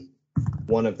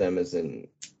 One of them is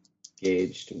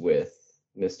engaged with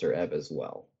Mr. Ebb as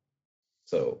well.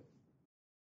 So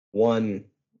one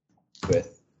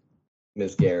with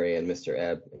Ms. Gary and Mr.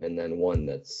 Ebb, and then one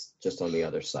that's just on the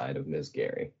other side of Ms.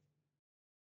 Gary.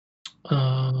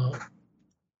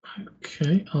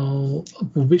 Okay.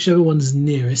 Whichever one's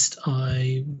nearest,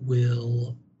 I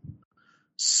will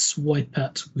swipe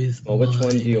at with. Well, which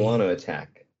one do you want to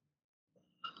attack?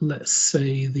 Let's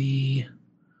say the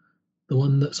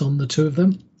one that's on the 2 of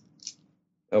them.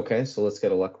 Okay, so let's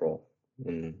get a luck roll.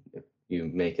 And if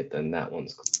you make it, then that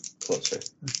one's closer.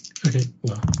 Okay,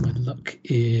 well, my luck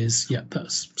is,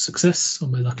 that's success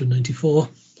on my luck of 94.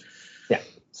 Yeah,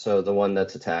 so the one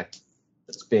that's attacked,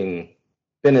 that's been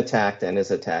attacked and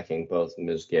is attacking both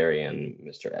Ms. Gary and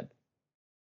Mr. Ebb.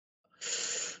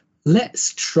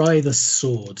 Let's try the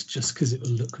sword, just because it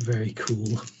will look very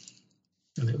cool.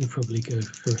 And it will probably go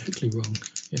horrifically wrong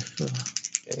if...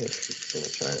 Okay, he's going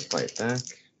to try to fight back.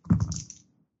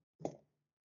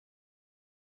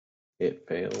 It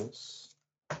fails.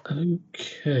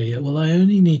 Okay, well, I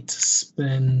only need to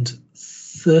spend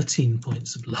 13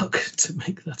 points of luck to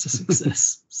make that a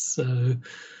success. So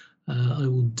I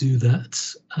will do that.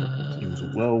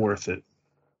 Seems well worth it.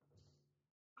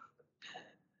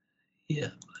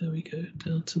 Yeah, there we go,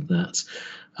 down to that.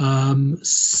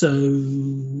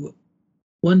 So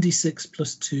 1d6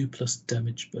 plus 2 plus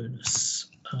damage bonus.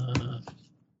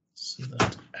 So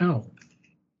that, ow.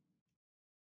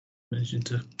 Managing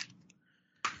to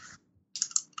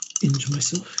injure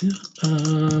myself here.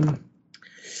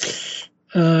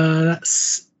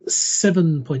 That's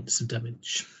 7 points of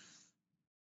damage.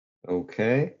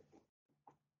 Okay.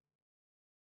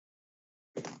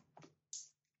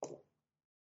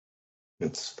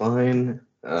 It's fine.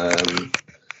 All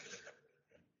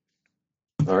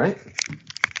right.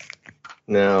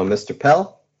 Now, Mr.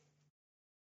 Pell.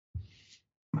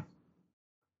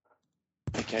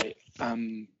 Okay.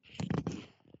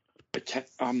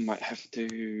 I might have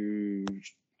to.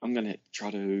 I'm gonna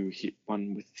try to hit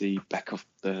one with the back of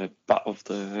the butt of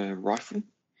the rifle.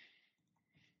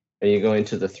 Are you going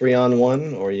to the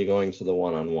 3-on-1 or are you going to the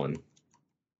 1-on-1?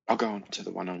 I'll go on to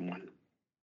the 1-on-1.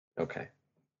 Okay.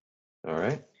 All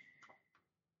right.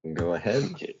 Go ahead.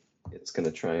 Okay. It's going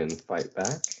to try and fight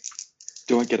back.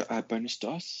 Do I get a bonus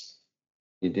dice?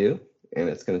 You do. And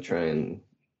it's going to try and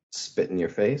spit in your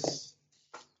face.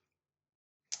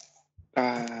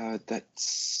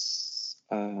 That's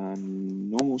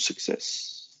normal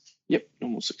success. Yep,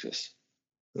 normal success.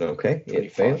 Okay. 25.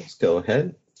 It fails. Go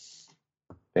ahead.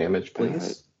 Damage,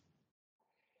 please.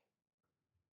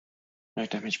 No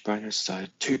damage bonus, so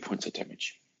 2 points of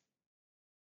damage.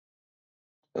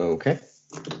 Okay.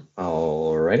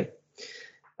 All right.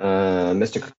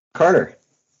 Mr. Carter.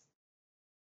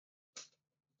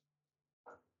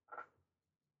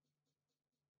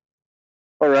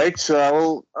 All right,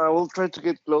 so I will try to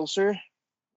get closer,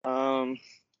 to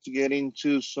get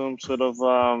into some sort of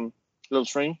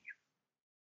close range.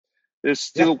 There's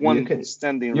still one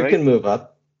standing, you right? You can move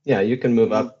up. Yeah, you can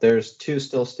move up. There's 2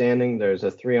 still standing. There's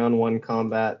a 3-on-1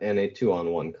 combat and a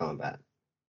 2-on-1 combat.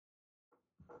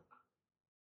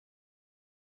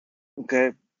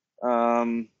 Okay.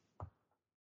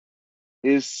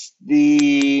 Is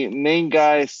the main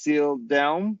guy still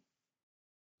down?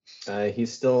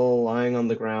 He's still lying on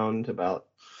the ground about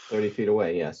 30 feet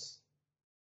away, yes.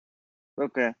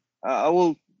 Okay. I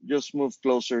will just move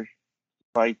closer to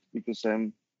fight because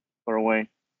I'm far away.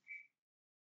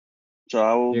 So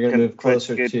I will You're going to move try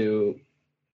closer get, to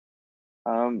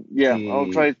yeah,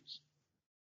 I'll try to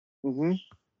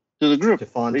the group. to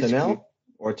Fontanelle basically.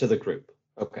 or to the group?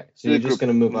 Okay, so To you're the just group.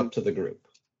 going to move up to the group.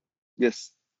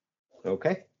 Yes.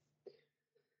 Okay.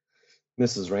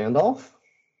 Mrs. Randolph?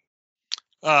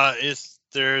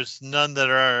 There's none that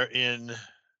are in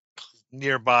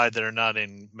nearby that are not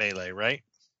in melee, right?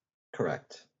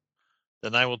 Correct.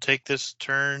 Then I will take this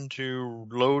turn to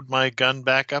load my gun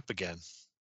back up again.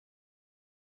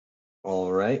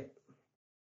 All right.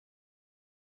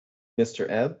 Mr.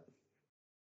 Ebb?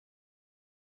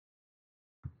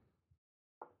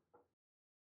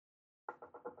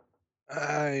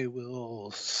 I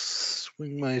will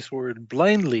swing my sword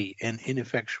blindly and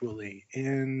ineffectually.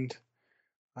 And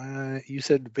you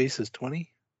said the base is 20?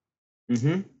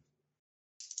 Mm-hmm.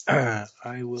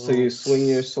 I will. So you swing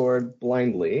your sword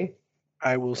blindly.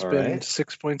 I will spend right.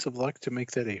 6 points of luck to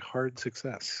make that a hard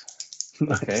success.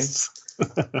 Nice.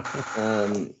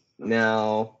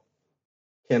 Now,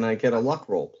 can I get a luck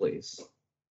roll, please?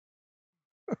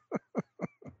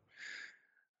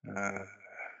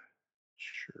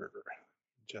 Sure.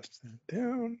 Adjust that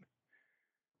down.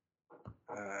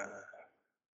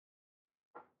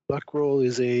 Luck roll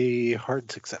is a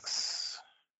hard success.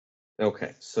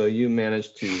 Okay, so you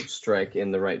managed to strike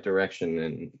in the right direction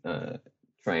and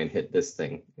try and hit this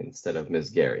thing instead of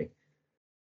Ms. Gary,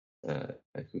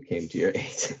 who came to your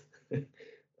aid.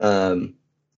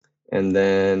 And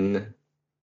then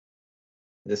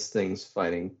this thing's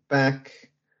fighting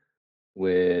back,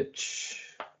 which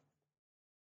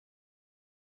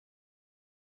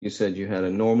you said you had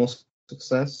a normal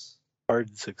success?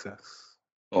 Hard success.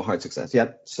 Oh, hard success.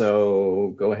 Yep.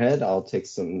 So go ahead. I'll take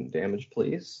some damage,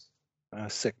 please.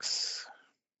 6.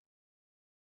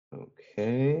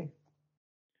 Okay.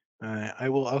 I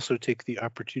will also take the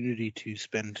opportunity to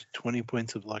spend 20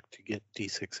 points of luck to get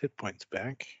D6 hit points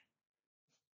back.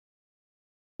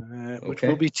 Which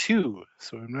will be 2,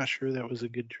 so I'm not sure that was a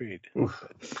good trade.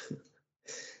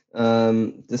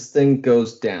 This thing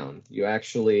goes down. You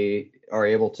actually are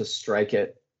able to strike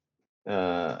it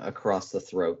across the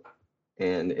throat,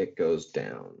 and it goes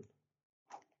down.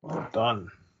 Well done.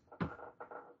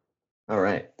 All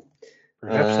right.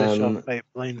 Perhaps I shall fight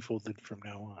blindfolded from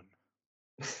now on.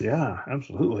 Yeah,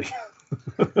 absolutely.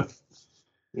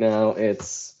 Now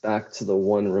it's back to the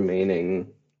one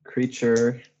remaining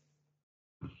creature,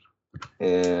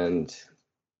 and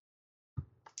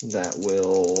that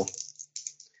will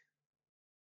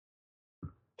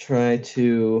try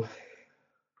to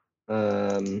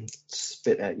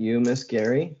spit at you, Miss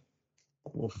Gary.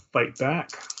 We'll fight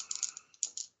back.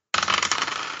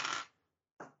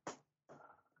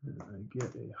 And I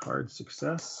get a hard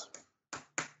success.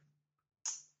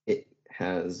 It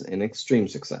has an extreme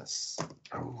success.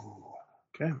 Oh,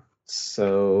 okay.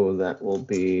 So that will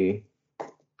be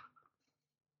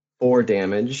 4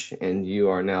 damage, and you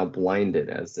are now blinded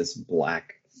as this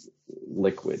black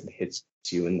liquid hits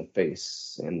you in the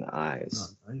face and the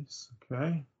eyes. Oh, nice.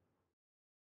 Okay.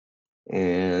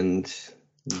 And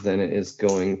then it is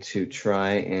going to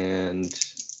try and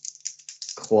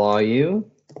claw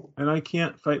you. And I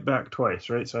can't fight back twice,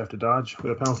 right? So I have to dodge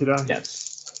with a penalty die?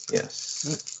 Yes.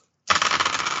 Yes.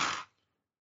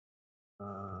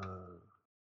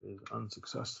 Is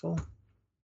unsuccessful.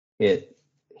 It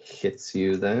hits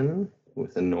you then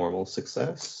with a normal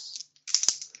success.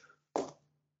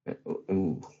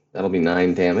 Ooh, that'll be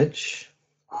 9 damage.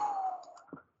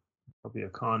 That'll be a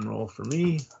con roll for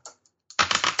me,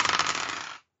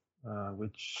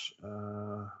 which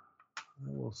I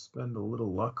will spend a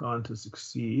little luck on to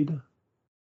succeed.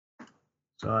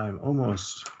 So I'm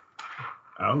almost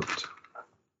out.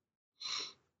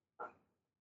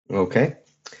 Okay.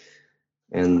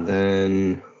 And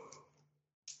then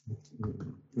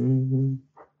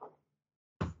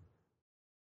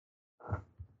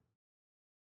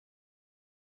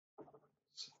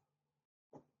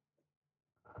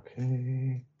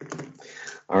okay.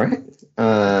 All right.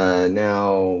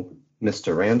 Now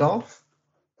Mr. Randolph,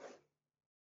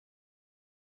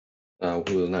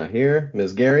 who is not here.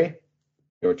 Ms. Gary,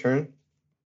 your turn.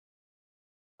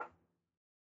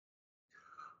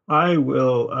 I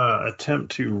will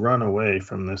attempt to run away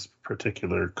from this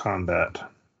particular combat.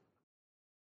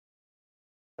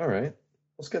 All right.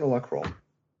 Let's get a luck roll.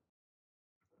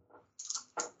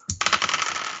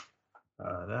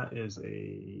 That is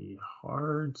a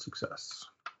hard success.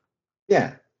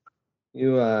 Yeah.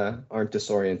 You aren't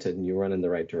disoriented and you run in the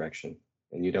right direction.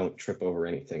 and you don't trip over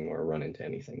anything or run into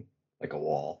anything like a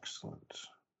wall. Excellent.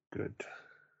 Good.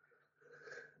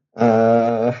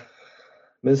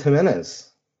 Ms.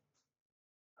 Jimenez.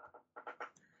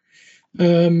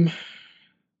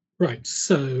 Right.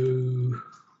 So,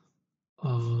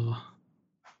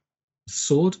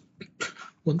 sword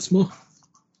once more.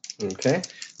 Okay.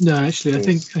 No, actually, I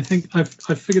think I've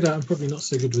figured out I'm probably not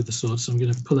so good with the sword, so I'm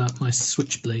going to pull out my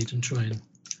switchblade and try and.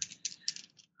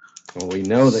 Well, we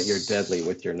know that you're deadly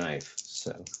with your knife,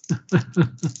 so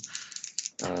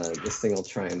this thing will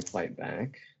try and fight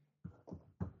back.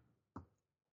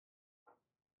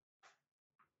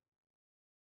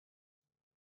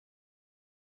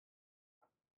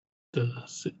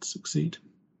 Does it succeed?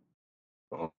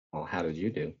 Well, how did you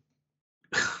do?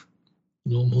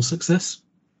 Normal success.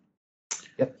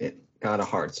 Yep, it got a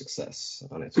hard success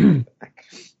on its way back.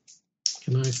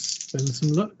 Can I spend some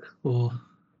luck, or?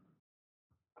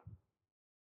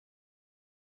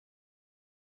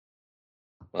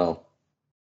 Well,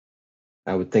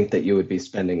 I would think that you would be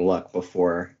spending luck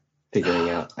before figuring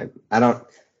out. I don't.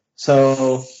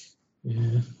 So.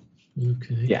 Yeah.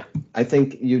 Okay. Yeah, I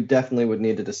think you definitely would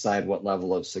need to decide what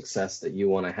level of success that you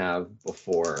want to have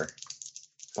before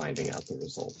finding out the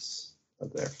results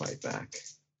of their fight back.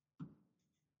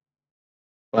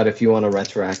 But if you want to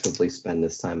retroactively spend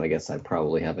this time, I guess I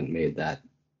probably haven't made that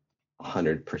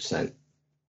 100%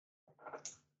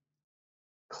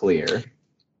 clear.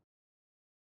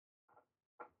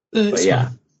 But yeah.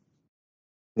 Fine.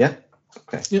 Yeah?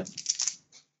 Okay. Yep.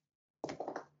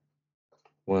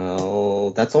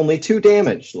 Well, that's only 2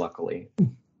 damage, luckily.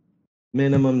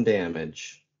 Minimum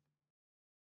damage.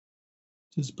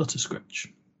 It is but a scratch.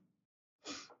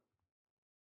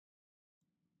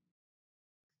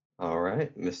 All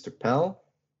right, Mr. Pell.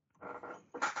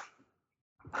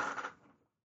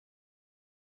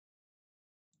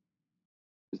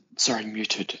 Sorry,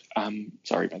 muted.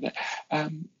 Sorry about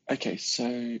that. Okay,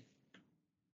 so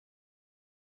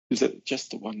is it just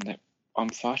the one that I'm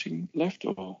fighting left,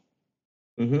 or?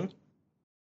 Mm-hmm.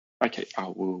 Okay, I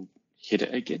will hit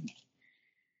it again.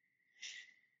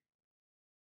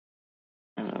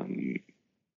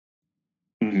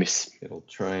 Miss. It'll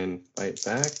try and fight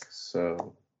back,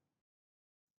 so...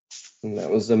 And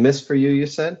that was a miss for you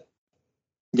said?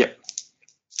 Yep.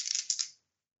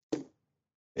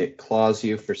 It claws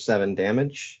you for 7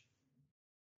 damage.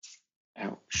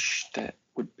 Ouch, that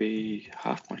would be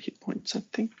half my hit points, I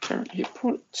think, current hit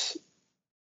points.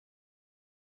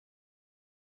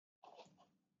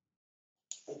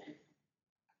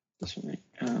 This one,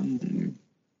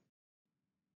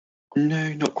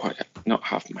 no, not quite. Not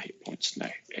half my hit points. No,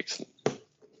 excellent.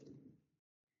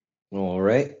 All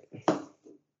right.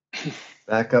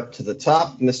 Back up to the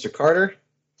top, Mr. Carter.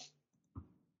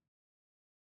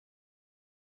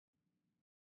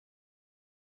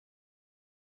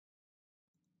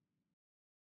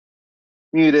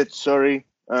 Muted, sorry.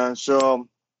 I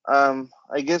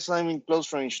guess I'm in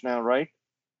close range now, right?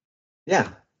 Yeah.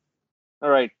 All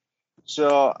right.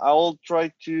 So I will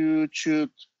try to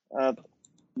shoot at,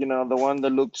 the one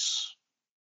that looks,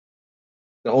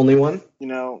 The only one?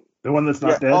 the one that's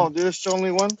not dead? Oh, there's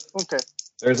only one? Okay.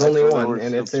 There's only one,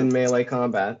 and it's in melee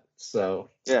combat, so...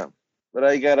 Yeah, but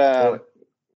I got a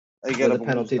the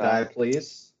penalty die,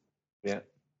 please. Yeah.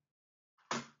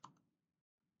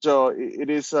 So it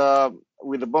is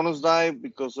with the bonus die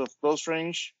because of close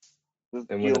range.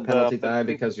 And with a penalty die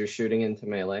because you're shooting into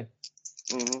melee.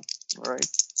 Mm-hmm. All right.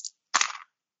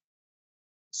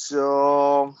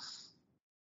 So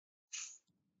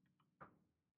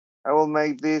I will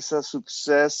make this a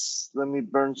success. Let me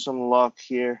burn some luck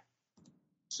here.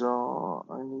 So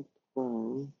I need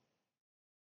to...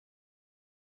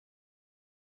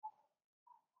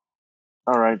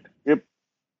 All right. Yep.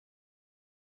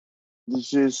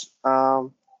 This is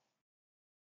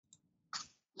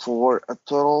for a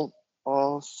total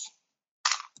of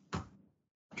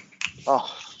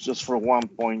just for 1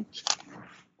 point.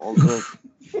 All good.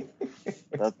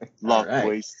 That luck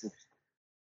wasted.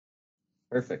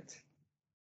 Perfect.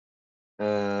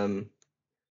 All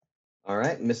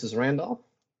right, Mrs. Randolph.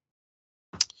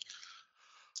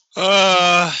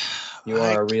 You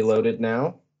are reloaded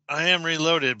now. I am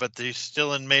reloaded, but they're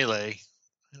still in melee.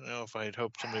 I don't know if I'd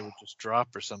hoped somebody would just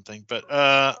drop or something, but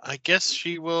I guess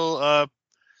she will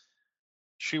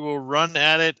run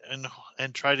at it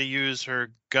and try to use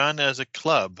her gun as a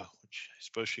club, which I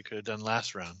suppose she could have done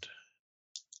last round.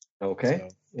 Okay.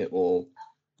 So. It will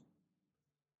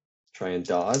try and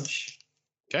dodge.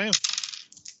 Okay.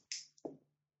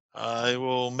 I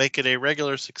will make it a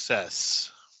regular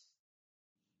success.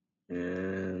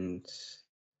 And...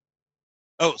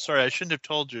 Oh, sorry, I shouldn't have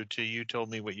told you till you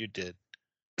told me what you did.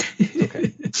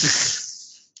 Okay.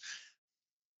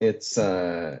 It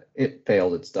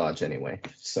failed its dodge anyway,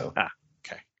 so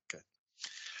Okay, good.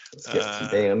 let's get some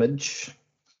damage.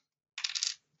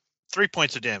 3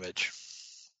 points of damage.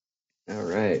 All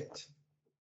right.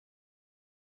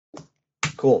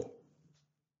 Cool.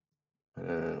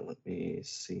 Let me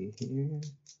see here.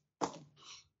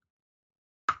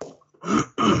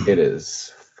 It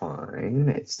is fine.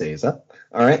 It stays up.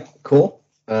 All right, cool.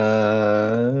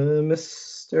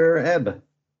 Mr. Ebb.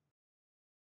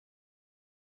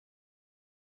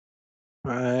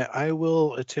 I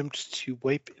will attempt to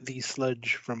wipe the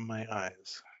sludge from my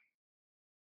eyes.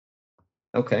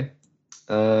 Okay.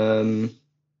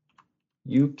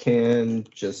 You can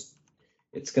just,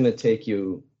 it's going to take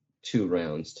you 2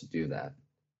 rounds to do that.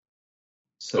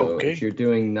 So Okay. if you're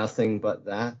doing nothing but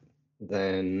that,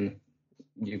 then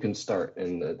you can start,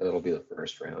 and that'll be the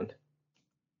first round.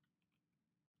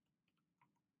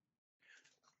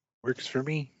 Works for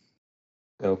me.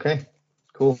 Okay,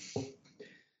 cool.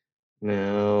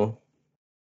 Now,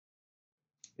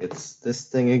 it's this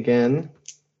thing again.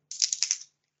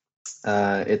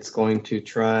 It's going to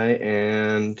try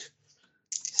and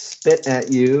spit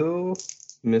at you,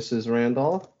 Mrs.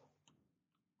 Randolph.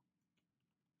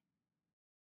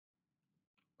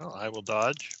 Well, I will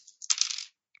dodge.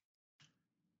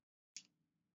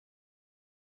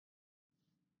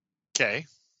 Okay.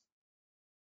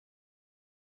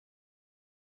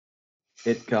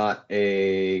 It got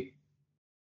an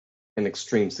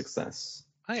extreme success.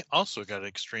 I also got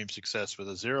extreme success with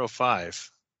a 0.5.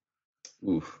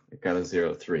 Oof, it got a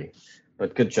 0.3,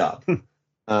 but good job.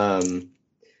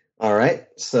 All right,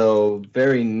 so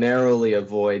very narrowly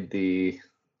avoid the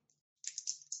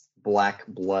black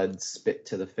blood spit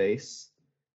to the face,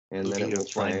 and then it will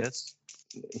try. Then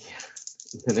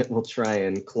it will try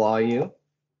and claw you,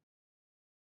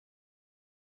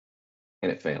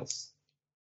 and it fails.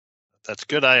 That's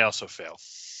good. I also fail.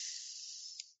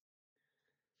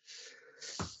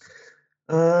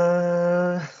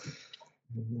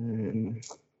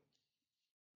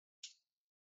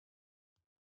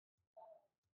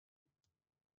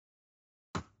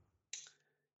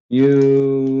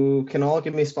 You can all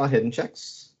give me spot hidden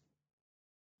checks.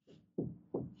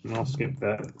 I'll skip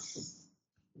that.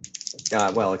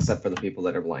 Well, except for the people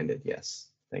that are blinded. Yes,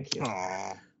 thank you.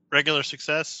 Aww. Regular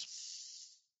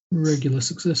success. Regular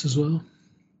success as well.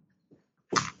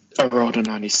 I rolled a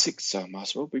 96, so I might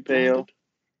as well be Fail. blinded.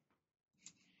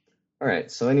 All right,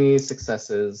 so any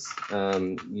successes,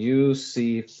 you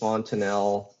see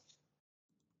Fontenelle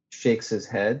shakes his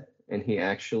head, and he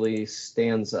actually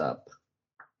stands up.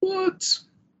 What?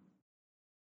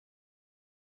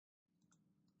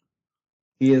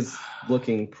 He is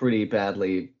looking pretty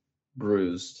badly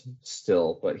bruised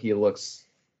still, but he looks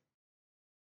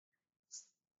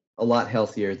a lot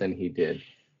healthier than he did.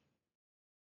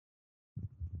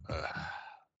 Gonna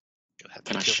have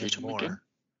Can to I kill shoot him again?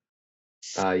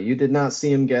 You did not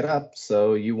see him get up,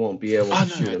 so you won't be able to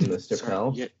shoot him, Mr. Sorry.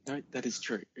 Pell. Yeah, no, that is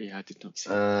true. Yeah, I did not see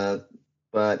him.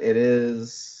 But it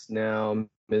is now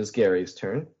Ms. Gary's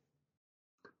turn.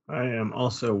 I am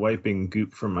also wiping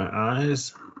goop from my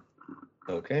eyes.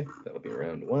 Okay, that'll be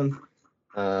round 1.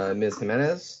 Ms.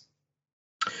 Jimenez.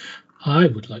 I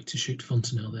would like to shoot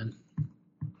Fontenelle then.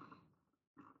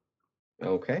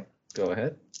 Okay, go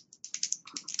ahead.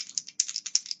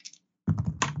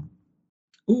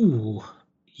 Ooh,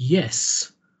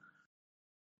 yes.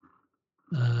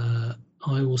 I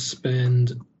will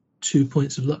spend 2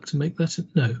 points of luck to make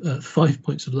that. 5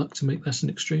 points of luck to make that an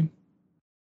extreme.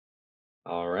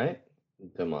 All right,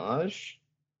 Damage.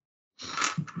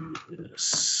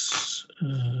 Yes.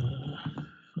 Find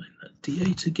that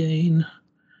D8 again.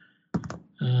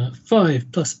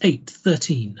 5 plus 8,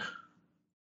 13.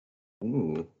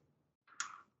 Ooh.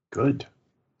 Good.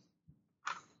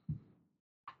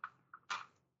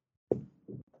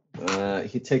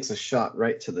 He takes a shot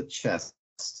right to the chest,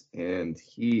 and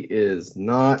he is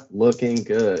not looking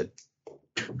good.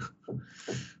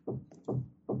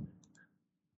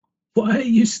 Why are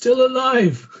you still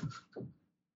alive?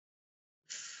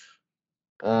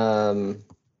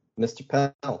 Mr.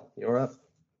 Pell, you're up.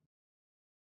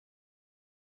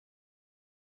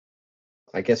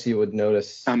 I guess you would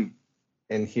notice and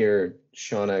hear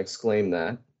Shauna exclaim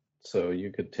that, so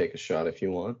you could take a shot if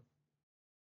you want.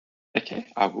 Okay,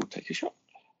 I will take a shot.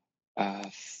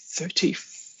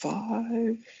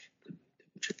 35.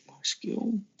 Check my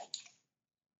skill.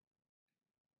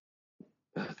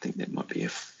 I think that might be a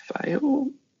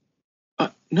fail.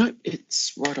 No,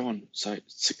 it's right on. So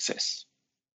success.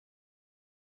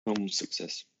 Normal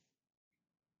success.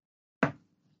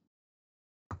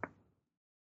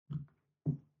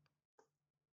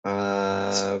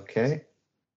 Okay.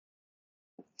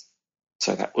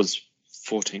 So that was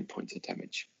 14 points of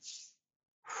damage.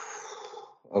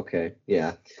 Okay,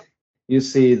 yeah. You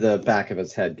see the back of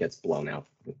his head gets blown out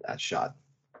with that shot.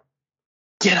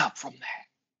 Get up from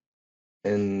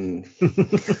there. And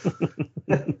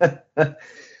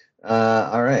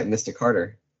all right, Mr.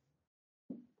 Carter.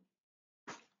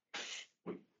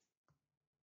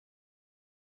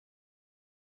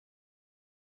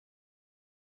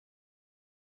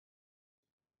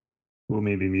 We'll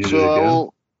maybe mute So it I again.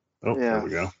 will, Oh, yeah, there we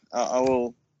go. I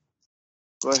will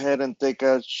go ahead and take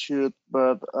a shoot,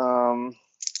 but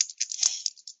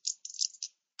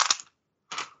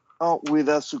with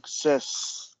a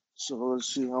success. So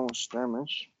let's see how much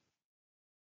damage.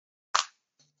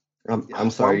 I'm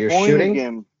sorry, 1 you're point shooting?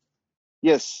 again.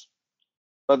 Yes,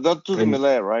 but not to the And-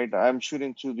 melee, right? I'm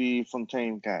shooting to the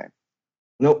Fontaine guy.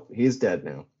 Nope, he's dead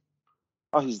now.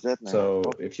 Oh, he's dead now. So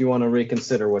Okay. if you want to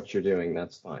reconsider what you're doing,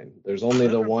 that's fine. There's only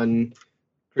the one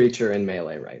creature in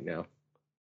melee right now.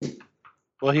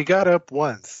 Well, he got up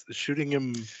once. Shooting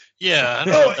him. Yeah, I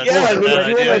don't know if that's yeah, such a I mean, bad if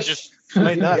you idea. wanna- Just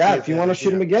Might not yeah, be a if you bad want to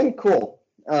shoot him idea. again, cool.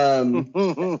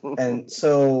 And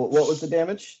so what was the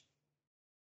damage?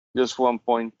 Just 1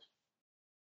 point.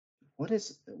 What are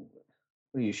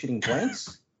you shooting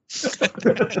blanks? It's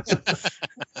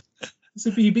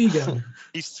a BB gun.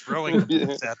 he's throwing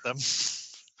bullets at them.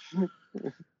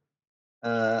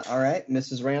 All right,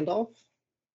 Mrs. Randolph.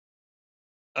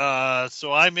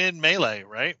 So I'm in melee,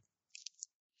 right?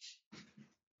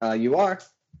 You are.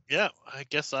 Yeah, I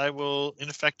guess I will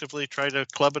ineffectively try to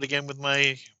club it again with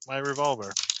my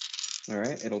revolver. All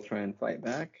right, it'll try and fight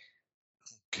back.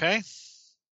 Okay.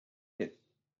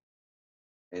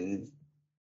 And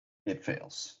it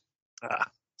fails.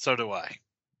 So do I.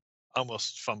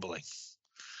 Almost fumbling.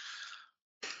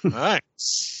 All right.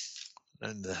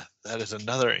 And that is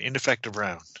another ineffective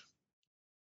round.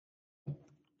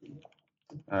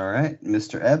 All right,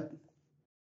 Mr. Ebb.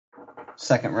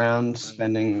 Second round,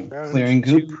 spending Round clearing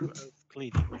goop. 2 of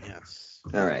cleaning, yes.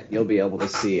 All right, you'll be able to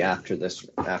see after this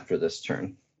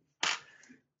turn.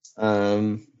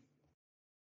 Now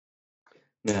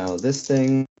this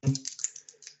thing,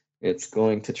 it's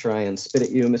going to try and spit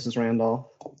at you, Mrs. Randolph.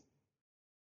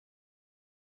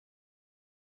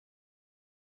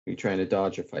 Are you trying to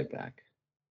dodge or fight back?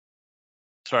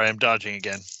 Sorry, I'm dodging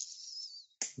again.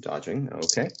 Dodging,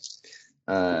 okay.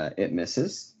 It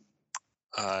misses.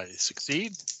 I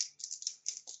succeed.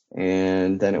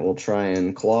 And then it will try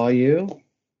and claw you.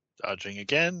 Dodging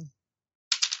again.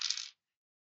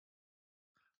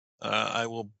 I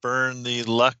will burn the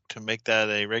luck to make that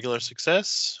a regular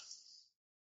success.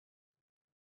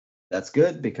 That's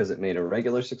good because it made a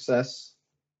regular success.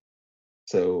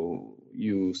 So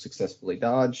you successfully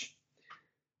dodge.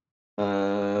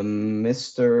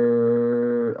 Mr.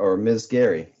 or Ms.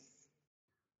 Gary.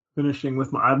 Finishing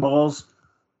with my eyeballs.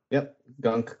 Yep,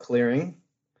 gunk clearing.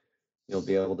 You'll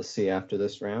be able to see after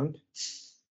this round.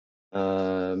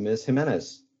 Ms.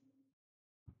 Jimenez.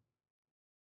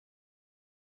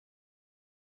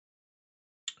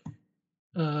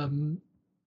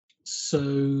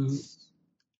 So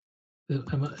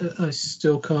I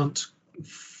still can't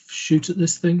shoot at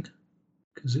this thing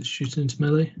because it's shooting into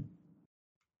melee.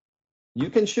 You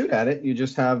can shoot at it. You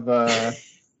just have, I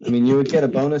mean, you would get a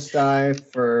bonus die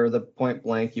for the point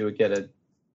blank. You would get a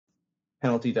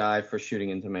penalty die for shooting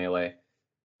into melee.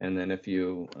 And then if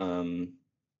you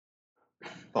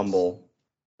fumble,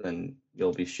 then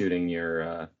you'll be shooting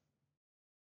your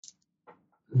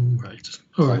Right.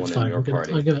 All right. someone in Fine. your I'm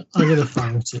party. gonna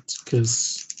fire at it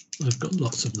because I've got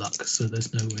lots of luck. So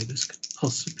there's no way this could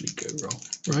possibly go wrong.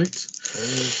 Right.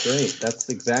 Oh, great. That's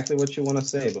exactly what you want to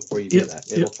say before you do Yep, that.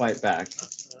 It'll yep. fight back.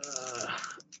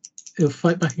 It'll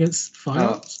fight back against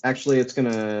fire. Actually, it's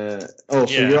gonna. Oh,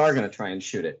 so Yeah. you are gonna try and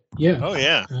shoot it. Yeah. Oh,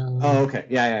 yeah. Oh, okay.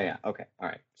 Yeah. Okay. All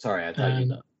right. Sorry, I thought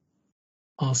And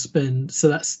I'll spend. So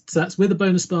that's with a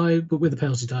bonus die, but with a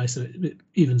penalty die, so it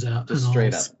evens out. just and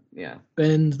straight I'll up. Yeah.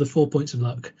 spend the 4 points of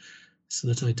luck so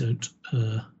that I don't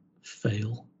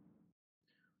fail.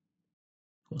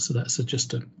 So that's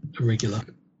just a regular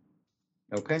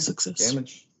Okay. success.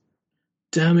 Damage.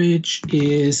 Damage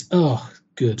is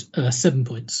good. 7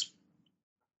 points.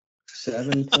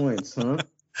 7 points, huh?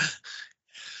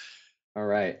 All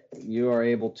right. You are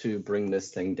able to bring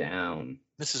this thing down.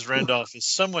 Mrs. Randolph is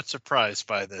somewhat surprised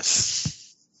by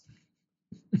this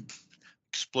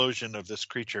explosion of this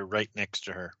creature right next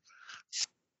to her.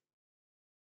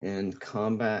 And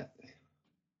combat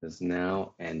is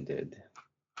now ended.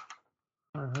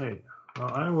 All right.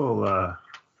 Well, I will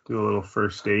do a little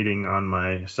first aiding on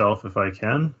myself if I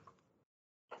can.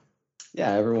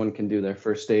 Yeah, everyone can do their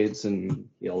first aids and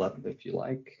heal up if you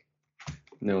like.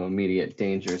 No immediate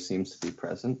danger seems to be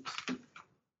present.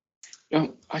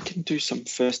 Oh, I can do some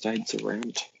first aids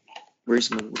around.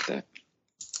 Reasonable with that.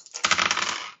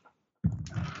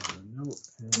 No.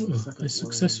 I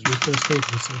successfully first aid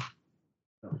myself.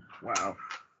 Oh, wow.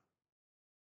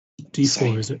 D4,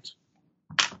 Same. is it?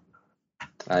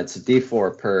 It's a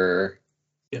D4 per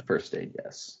Yep. first aid,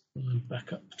 yes. I'm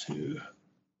back up to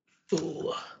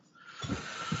full.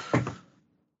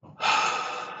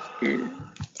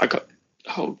 I got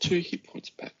 2 hit points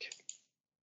back.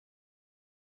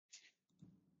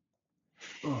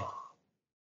 Oh.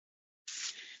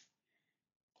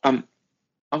 I'm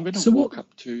going to So walk what-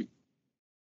 up to.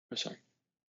 Oh, sorry.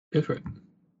 Go for it.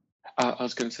 I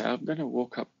was going to say I'm going to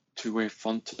walk up to where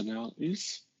Fontanelle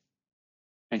is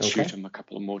and Okay. shoot him a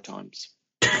couple of more times.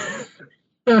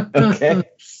 Okay.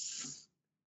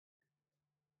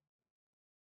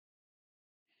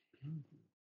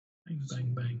 Bang,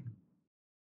 bang, bang.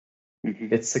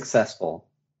 Mhm. It's successful.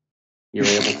 You're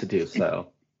able to do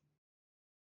so.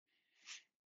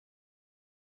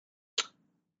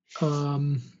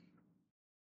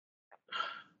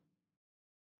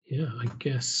 Yeah, I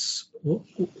guess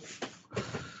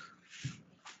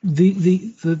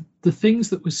the things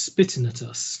that were spitting at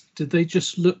us, did they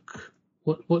just look?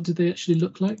 What did they actually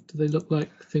look like? Do they look like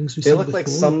things we They saw look before? like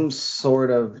some sort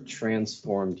of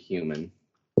transformed human.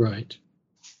 Right.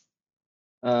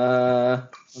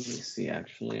 Let me see.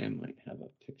 Actually, I might have a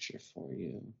picture for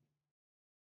you.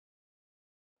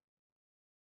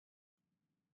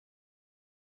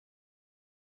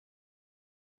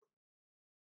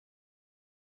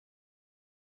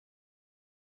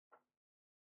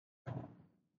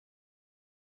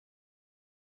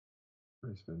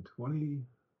 I spend 20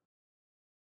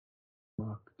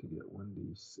 luck to get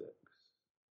 1d6.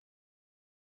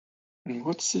 And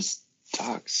what's this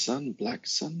dark sun, black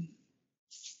sun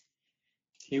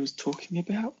he was talking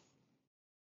about?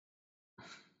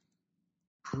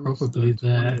 Probably Spend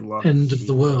 20 the luck end of to,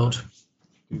 the world.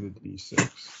 Do the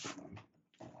d6.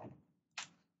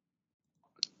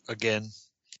 Again.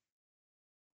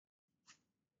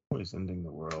 Always ending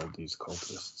the world, these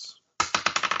cultists.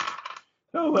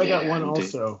 Oh, I got Yeah, one indeed.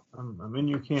 also. I'm in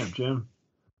your camp, Jim.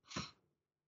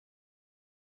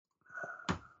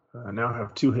 I now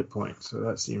have 2 hit points, so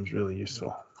that seems really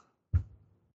useful.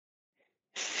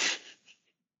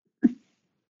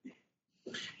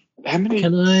 How many?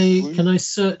 Can I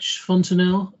search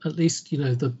Fontanelle? At least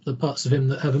the parts of him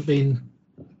that haven't been.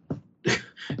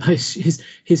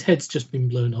 his head's just been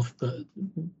blown off, but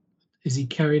is he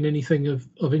carrying anything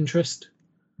of interest?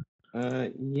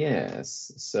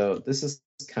 Yes. So this is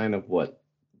kind of what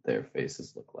their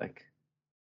faces look like.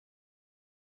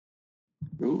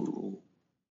 Ooh,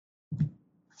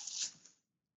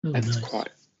 Oh, that's nice. quite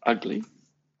ugly.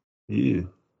 Yeah.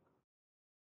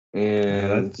 Yeah,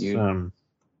 And that's you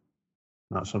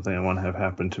not something I want to have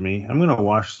happen to me. I'm going to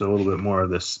wash a little bit more of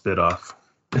this spit off.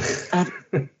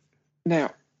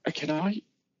 Now, can I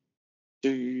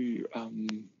do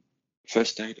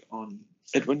first aid on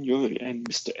Edwin, you and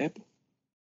Mr. Ebb?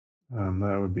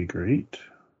 That would be great.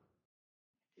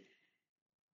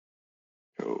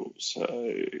 Cool.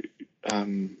 So,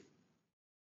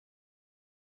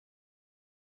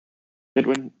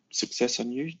 Edwin, success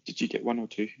on you. Did you get 1 or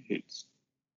 2 hits?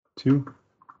 2.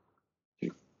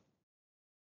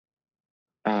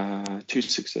 2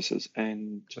 successes.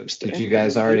 And Mr. Did Ebb, you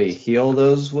guys any already hits? heal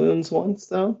those wounds once,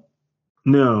 though?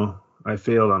 No, I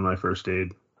failed on my first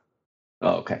aid.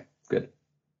 Oh, okay. Good.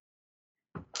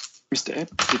 Mr. Ebb,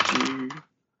 did you?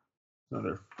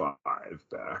 Another 5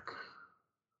 back.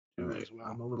 And As well.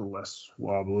 I'm a little less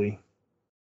wobbly.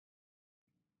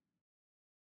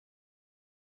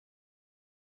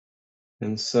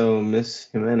 And so, Miss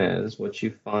Jimenez, what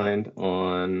you find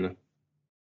on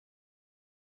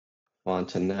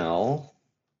Fontanelle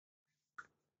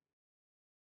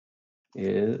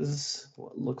is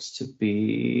what looks to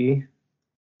be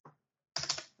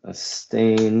a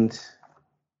stained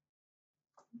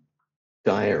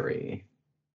diary.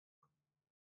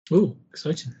 Oh,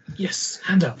 exciting. Yes,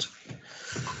 handout.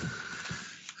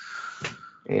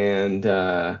 And,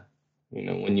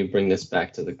 when you bring this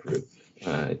back to the group,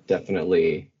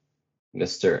 definitely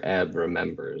Mr. Ebb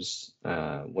remembers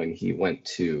when he went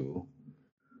to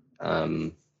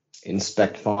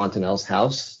inspect Fontanelle's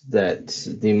house that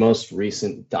the most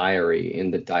recent diary in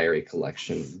the diary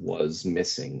collection was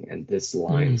missing, and this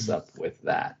lines up with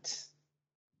that.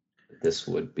 This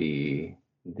would be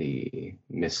the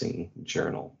missing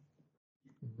journal.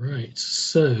 Right.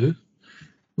 So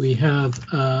we have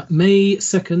May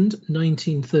 2nd,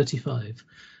 1935.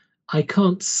 I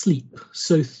can't sleep,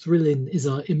 so thrilling is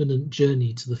our imminent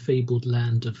journey to the fabled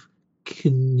land of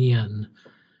Cynyan.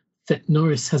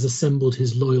 Thetnoris has assembled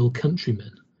his loyal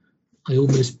countrymen. I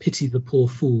almost pity the poor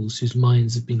fools whose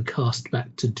minds have been cast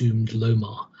back to doomed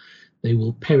Lomar. They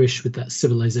will perish with that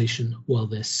civilization while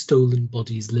their stolen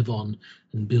bodies live on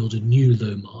and build a new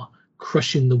Lomar,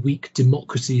 crushing the weak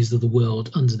democracies of the world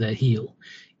under their heel.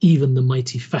 Even the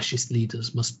mighty fascist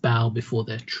leaders must bow before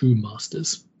their true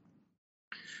masters.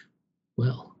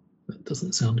 Well, that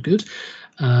doesn't sound good.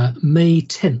 May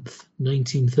 10th,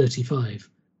 1935.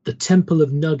 The Temple of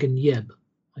Nug and Yeb.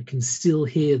 I can still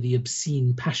hear the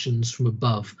obscene passions from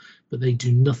above, but they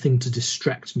do nothing to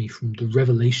distract me from the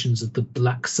revelations of the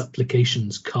black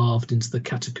supplications carved into the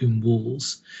catacomb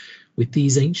walls. With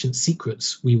these ancient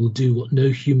secrets, we will do what no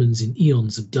humans in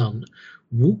eons have done,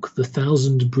 walk the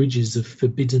 1,000 bridges of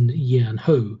forbidden Yan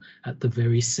Ho at the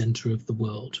very center of the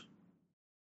world.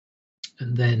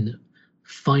 And then,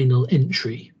 final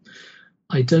entry.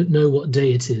 I don't know what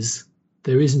day it is.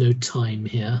 There is no time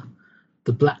here.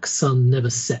 The black sun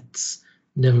never sets,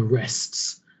 never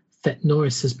rests.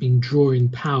 Thetnoris has been drawing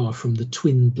power from the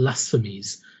twin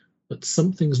blasphemies, but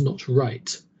something's not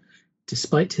right.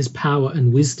 Despite his power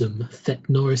and wisdom,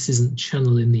 Thetnoris isn't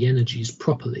channeling the energies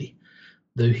properly,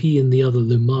 though he and the other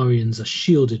Lumarians are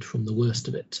shielded from the worst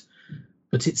of it.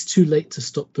 But it's too late to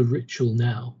stop the ritual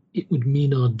now. It would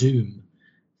mean our doom.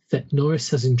 Thetnoris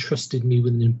has entrusted me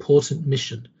with an important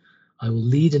mission. I will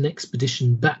lead an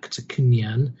expedition back to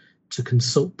Cynyan to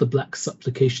consult the black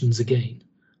supplications again.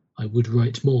 I would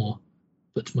write more,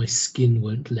 but my skin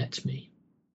won't let me.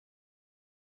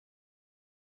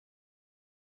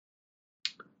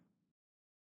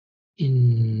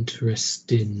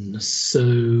 Interesting.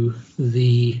 So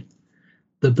the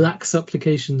black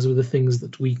supplications were the things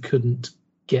that we couldn't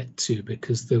get to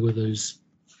because there were those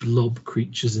blob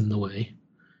creatures in the way,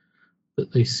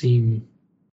 but they seem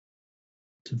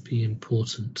to be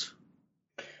important.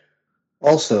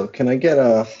 Also, can I get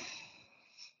a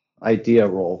idea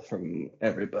roll from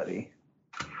everybody?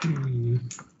 Oh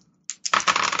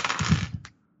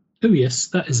yes,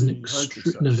 that is an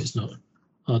no, it's not.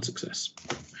 Hard success.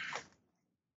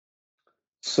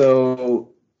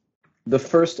 So the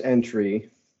first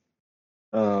entry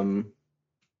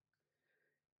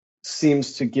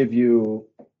seems to give you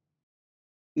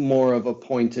more of a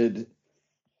pointed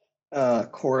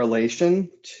correlation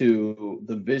to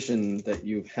the vision that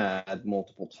you've had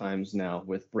multiple times now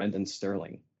with Brendan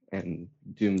Sterling and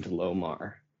Doomed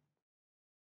Lomar.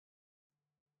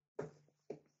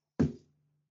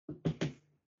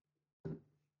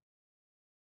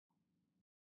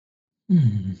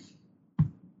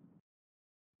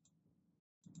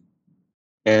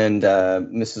 And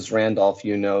Mrs. Randolph,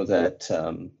 you know that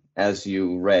as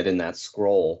you read in that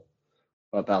scroll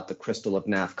about the crystal of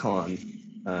Nafcon,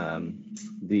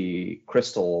 the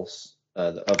crystals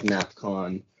of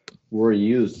Nafcon were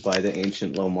used by the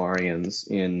ancient Lomarians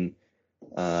in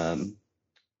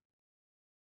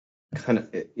kind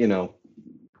of,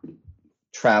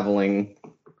 traveling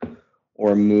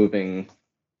or moving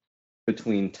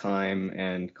between time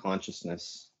and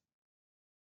consciousness.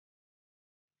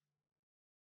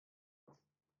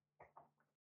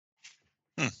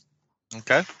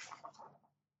 Okay.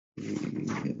 Let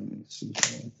me see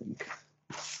here, I think.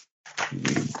 Read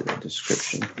the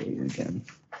description for you again.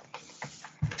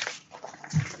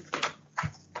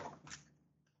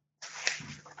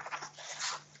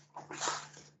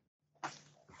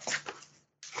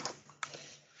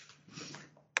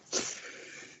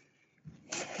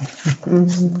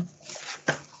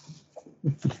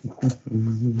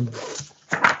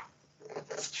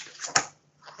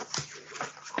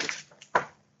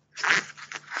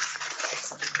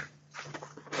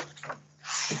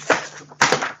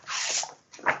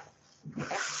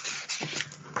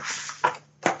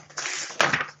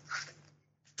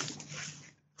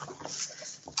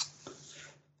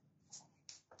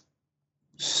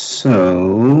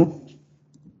 So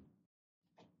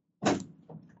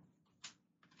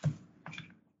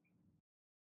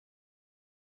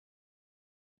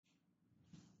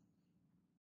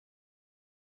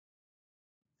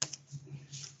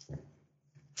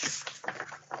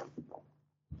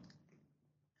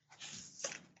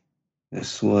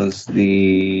this was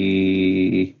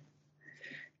the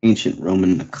ancient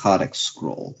Roman Narcotic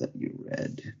scroll that you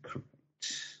read, correct?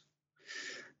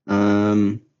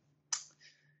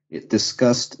 It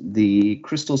discussed the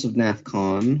crystals of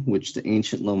Nafcon, which the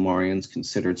ancient Lomarians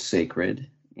considered sacred,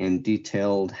 and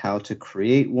detailed how to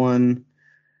create one.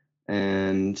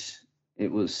 And it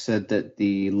was said that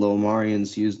the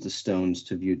Lomarians used the stones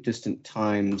to view distant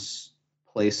times,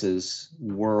 places,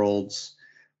 worlds,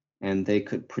 and they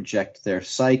could project their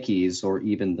psyches or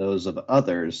even those of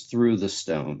others through the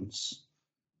stones.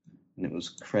 And it was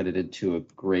credited to a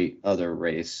great other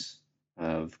race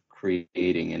of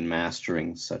creating and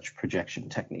mastering such projection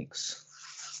techniques.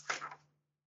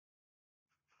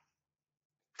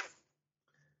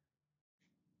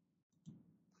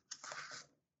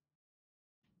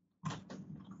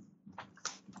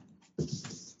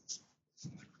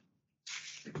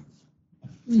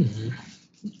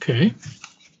 Okay.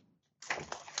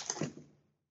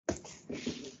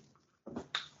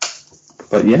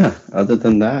 But yeah, other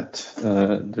than that,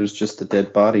 there's just a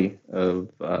dead body of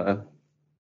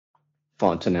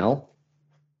Fontenelle.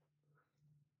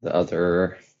 The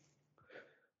other,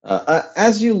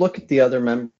 as you look at the other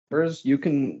members, you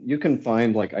can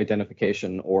find like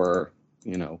identification or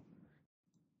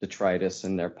detritus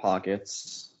in their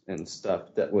pockets and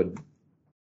stuff that would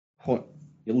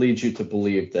lead you to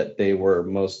believe that they were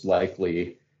most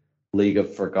likely League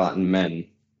of Forgotten Men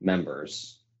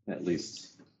members, at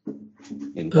least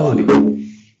in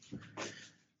body,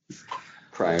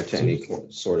 prior to any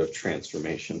sort of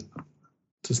transformation.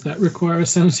 Does that require a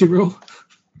sanity roll?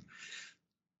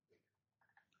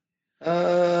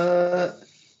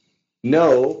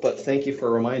 No, but thank you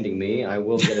for reminding me. I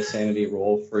will get a sanity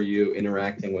roll for you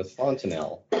interacting with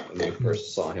Fontenelle when you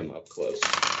first saw him up close.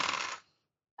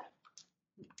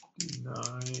 9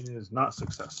 is not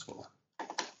successful.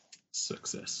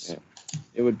 Success. Yeah.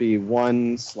 It would be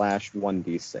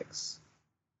 1/1d6.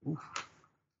 Oof.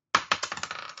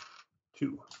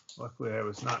 2. Luckily, I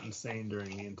was not insane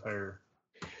during the entire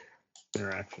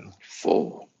interaction.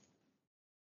 4.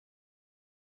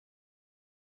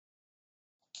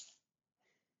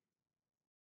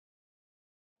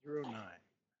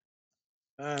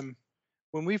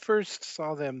 When we first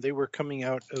saw them, they were coming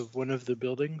out of one of the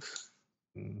buildings.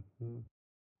 Mm-hmm.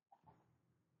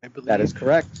 I believe That is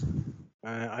correct.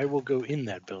 I will go in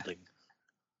that building.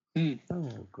 I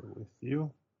will go with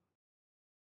you.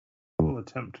 We'll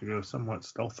attempt to go somewhat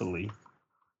stealthily.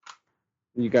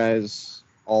 You guys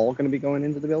all going to be going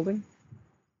into the building?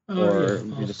 Yeah,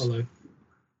 I'll follow.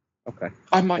 Okay.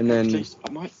 I might And then- please,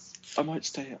 I might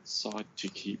stay outside to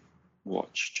keep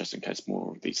watch just in case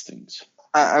more of these things.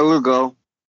 I will go.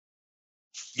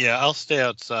 Yeah, I'll stay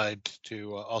outside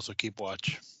to also keep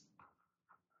watch.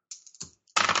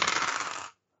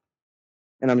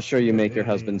 And I'm sure you make your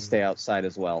husband stay outside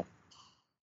as well.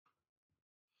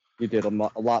 You did a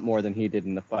lot more than he did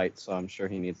in the fight, so I'm sure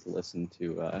he needs to listen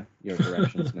to your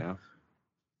directions now.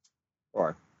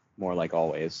 Or more like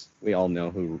always. We all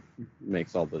know who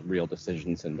makes all the real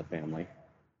decisions in the family.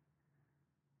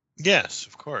 Yes,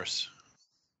 of course.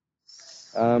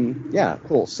 Yeah,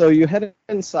 cool. So you head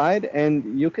inside,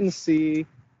 and you can see,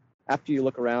 after you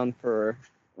look around for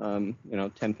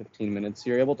 10-15 minutes,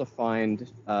 you're able to find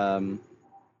a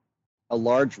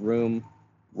large room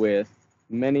with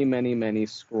many, many, many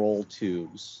scroll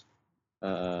tubes,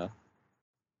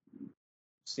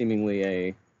 seemingly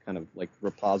a kind of like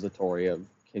repository of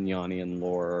Kenyanian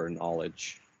lore or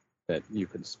knowledge that you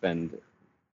could spend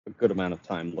a good amount of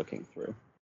time looking through.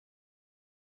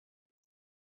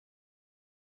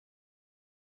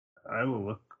 I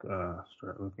will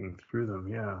start looking through them.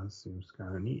 Yeah, this seems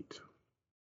kind of neat.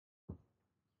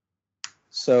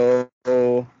 So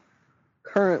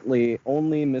currently,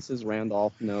 only Mrs.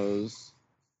 Randolph knows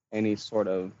any sort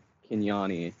of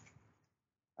Kenyani.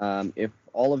 If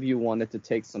all of you wanted to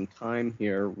take some time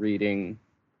here reading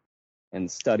and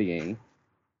studying,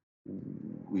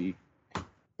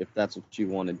 if that's what you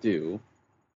want to do.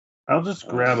 I'll just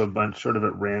grab a bunch sort of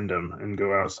at random and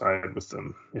go outside with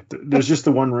them. There's just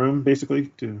the one room,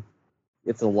 basically?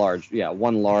 It's a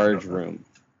one large room.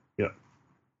 Yeah.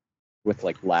 With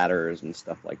like ladders and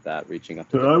stuff like that, reaching up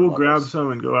to So I will levels. grab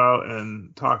some and go out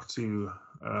and talk to...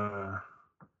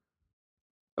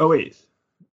 to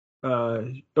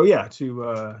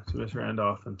Miss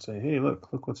Randolph and say, hey,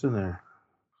 look what's in there.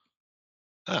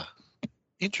 Ah,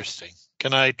 interesting.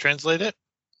 Can I translate it?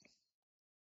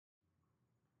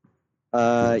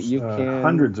 There's, You can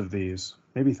hundreds of these,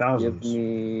 maybe thousands. give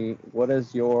me, what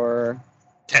is your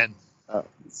 10.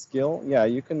 skill? Yeah,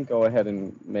 you can go ahead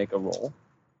and make a roll.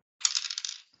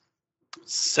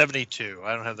 72.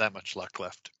 I don't have that much luck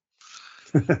left.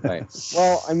 Right.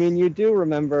 Well, I mean, you do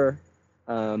remember,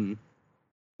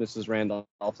 Mrs. Randolph,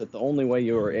 that the only way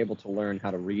you were able to learn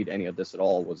how to read any of this at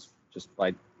all was just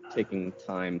by taking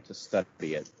time to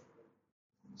study it.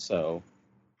 So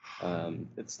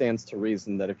it stands to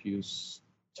reason that if you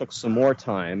took some more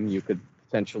time, you could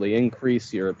potentially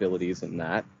increase your abilities in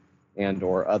that, and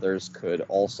or others could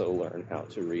also learn how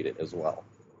to read it as well.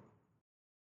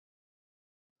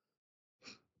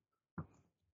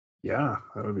 Yeah,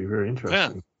 that would be very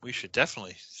interesting. We should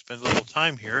definitely spend a little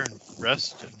time here and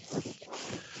rest. And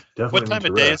Definitely what time need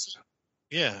of to day rest. is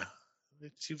it? Yeah.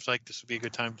 It seems like this would be a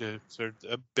good time to sort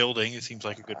of a building. It seems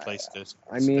like a good place to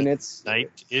I mean, it's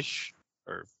night-ish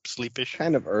or sleep-ish.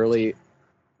 kind of early.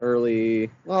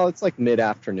 Well, it's like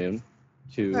mid-afternoon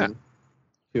to 2-ish.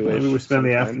 Maybe we spend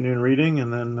the sometime. afternoon reading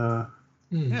and then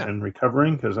and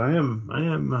recovering, because I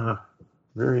am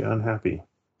very unhappy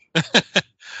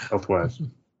health-wise.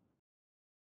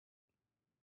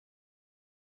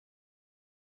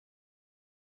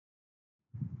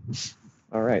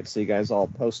 All right, so you guys all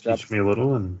post up. Teach me a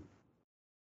little and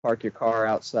park your car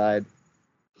outside.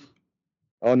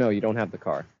 Oh no, you don't have the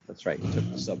car. That's right, you took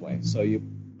the subway. So you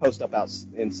post up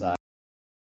inside.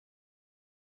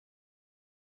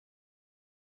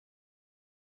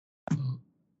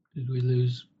 Did we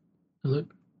lose? Hello?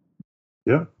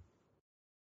 Yeah.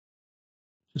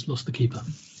 Just lost the keeper.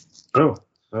 Oh,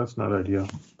 that's not ideal.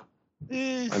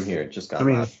 I'm here. It just got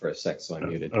loud for a sec, so I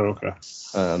muted. Oh, okay.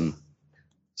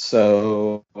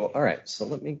 So, all right. So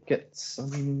let me get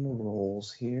some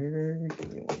rolls here.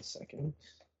 Give me 1 second.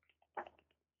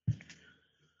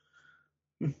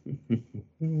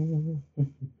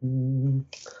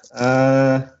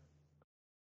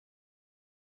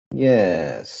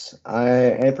 Yes.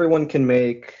 Everyone can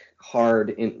make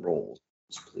hard int rolls,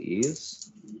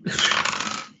 please.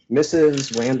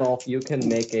 Mrs. Randolph, you can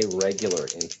make a regular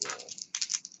int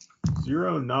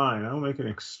roll. 09. I'll make an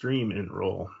extreme int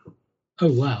roll.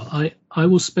 Oh wow! I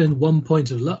will spend 1 point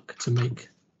of luck to make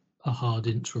a hard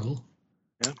int roll.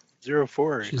 Yeah,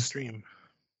 04 extreme.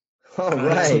 All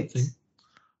right.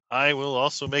 I will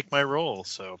also make my roll.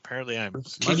 So apparently, I'm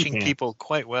teaching people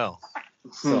quite well.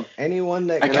 So anyone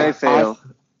that I fail.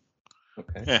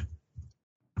 Okay. Yeah.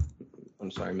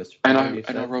 I'm sorry, Mr. And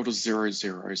I rolled a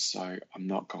 0-0, so I'm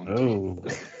not going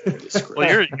to.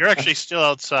 Well, you're actually still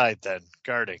outside then,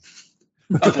 guarding.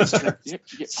 Oh, that's true. Yep,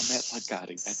 I'm outside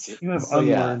guarding. That's it. You have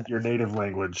unlearned your native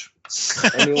language.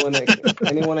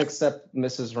 Anyone except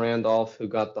Mrs. Randolph who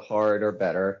got the hard or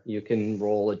better, you can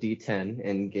roll a d10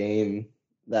 and gain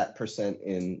that percent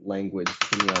in language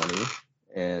Kenyani.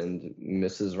 And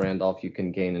Mrs. Randolph, you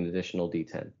can gain an additional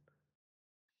d10.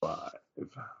 5.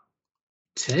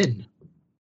 10.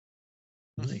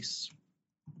 Nice.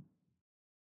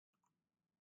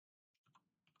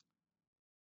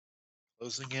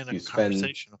 Closing in a You spend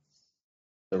conversation.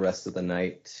 the rest of the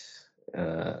night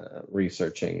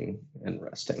researching and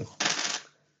resting.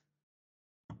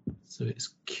 So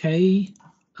it's K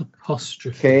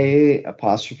apostrophe. K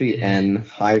apostrophe N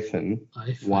hyphen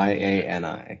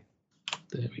YANI.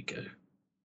 There we go.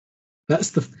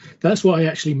 That's what I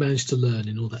actually managed to learn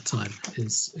in all that time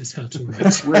is how to write.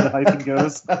 That's where the hyphen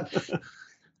goes.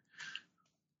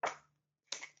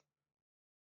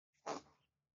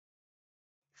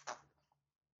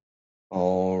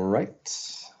 All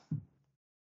right.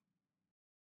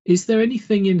 Is there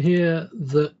anything in here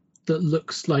that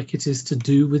looks like it is to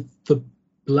do with the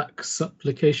black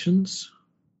supplications?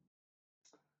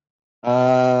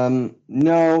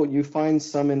 No, you find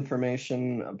some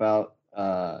information about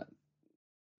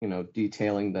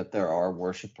detailing that there are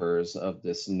worshippers of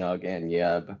this Nug and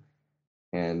Yeb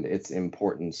and its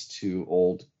importance to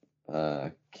old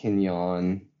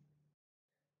Kinyon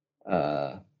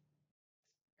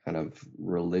kind of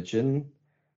religion,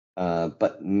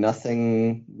 but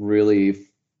nothing really.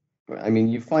 I mean,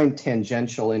 you find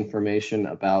tangential information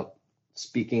about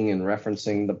speaking and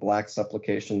referencing the black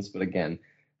supplications, but again,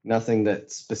 nothing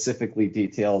that specifically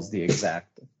details the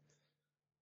exact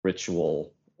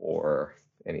ritual or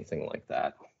anything like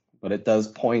that. But it does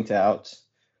point out.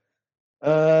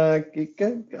 I'll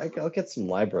get some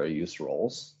library use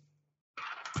rolls.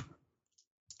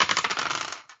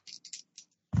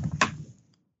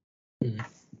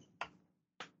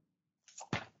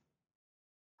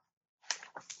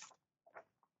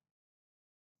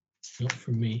 Not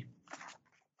from me.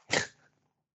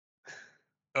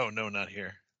 Oh no, not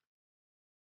here.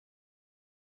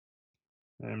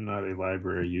 I'm not a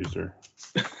library user.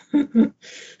 We're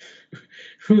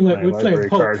playing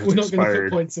pop. We're not going to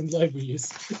put points in library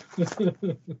use.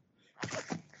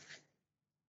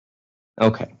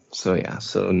 Okay, so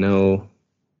no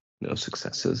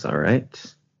successes. All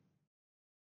right.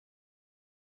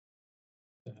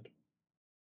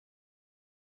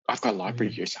 I've got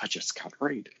library use. I just can't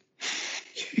read.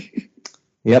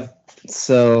 Yep.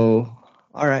 So,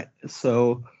 all right.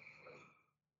 So,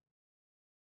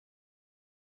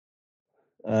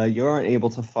 you aren't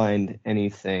able to find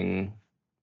anything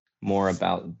more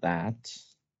about that.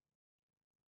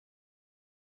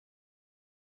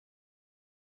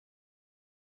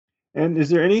 And is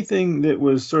there anything that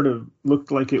was sort of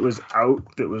looked like it was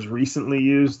out that was recently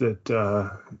used that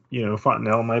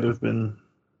Fontenelle might have been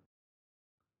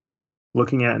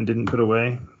looking at and didn't put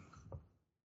away?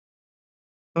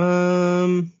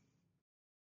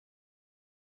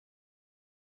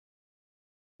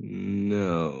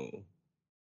 No.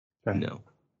 Okay. No.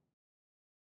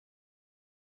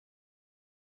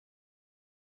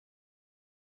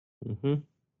 Mm-hmm.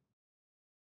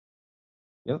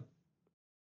 Yep.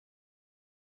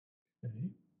 Okay.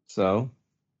 So,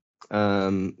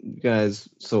 you guys,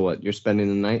 so what? You're spending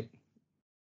the night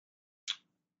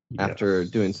after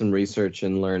Yes. doing some research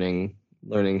and learning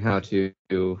how to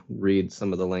read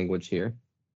some of the language here.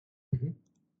 Mhm.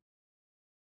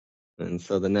 And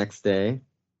so the next day,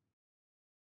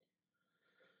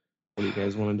 what do you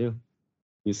guys want to do?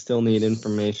 You still need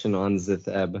information on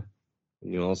Zitheb,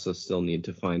 and you also still need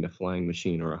to find a flying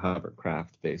machine or a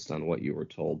hovercraft based on what you were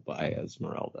told by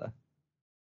Esmeralda.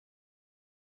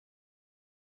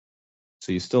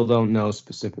 So you still don't know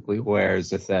specifically where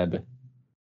Zitheb,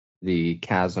 the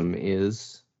chasm,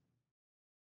 is.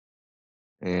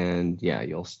 And yeah,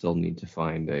 you'll still need to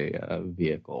find a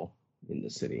vehicle in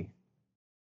the city.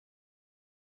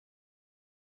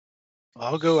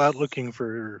 I'll go out looking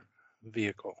for a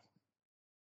vehicle.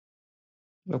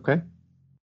 Okay.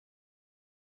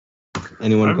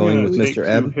 Anyone I'm going going with to take Mr. 2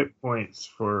 Ebb? hit points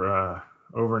for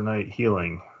overnight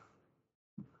healing.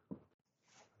 I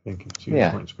think 2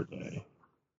 Yeah. points per day.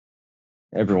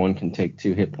 Everyone can take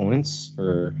 2 hit points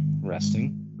for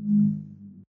resting.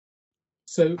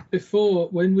 So before,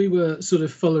 when we were sort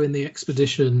of following the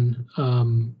expedition,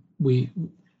 they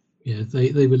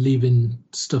were leaving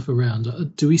stuff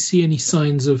around. Do we see any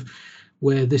signs of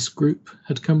where this group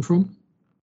had come from?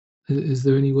 Is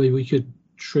there any way we could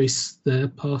trace their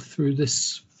path through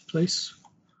this place?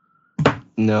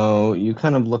 No, you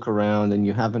kind of look around and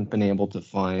you haven't been able to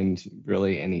find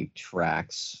really any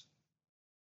tracks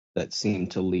that seem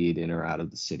to lead in or out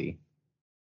of the city.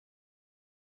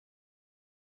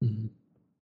 Mm-hmm.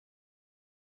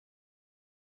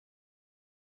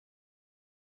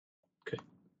 Okay. I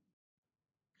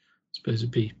suppose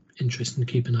it'd be interesting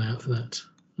to keep an eye out for that.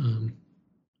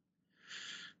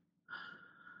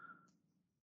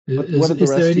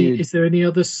 Is there any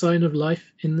other sign of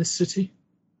life in this city?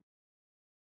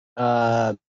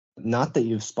 Not that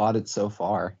you've spotted so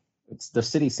far. The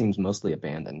city seems mostly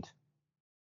abandoned.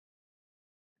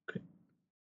 Okay.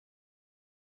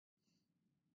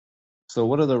 So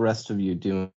what are the rest of you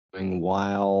doing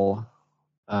while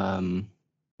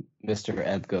Mr.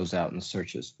 Ebb goes out and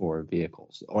searches for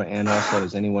vehicles? And also,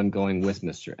 is anyone going with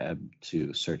Mr. Ebb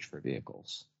to search for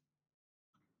vehicles?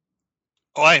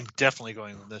 Oh, I'm definitely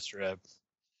going with Mr. Ebb.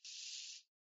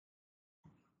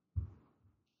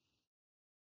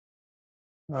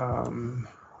 I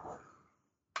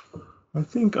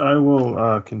think I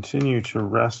will continue to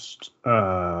rest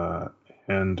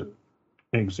and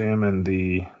examine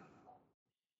the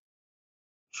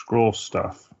scroll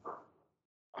stuff.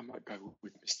 I might go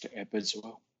with Mr. Ebb as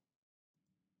well.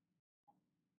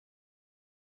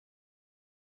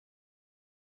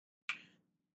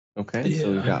 Okay, Yeah,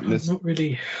 so we've got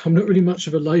I'm not really much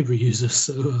of a library user,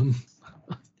 so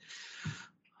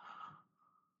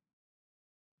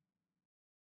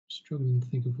struggling to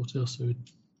think of what else I would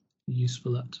be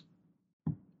useful at.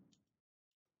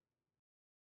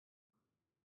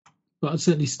 But I'd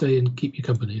certainly stay and keep you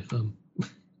company if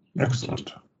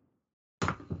Excellent.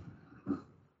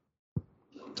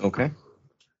 Okay.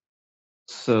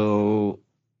 So.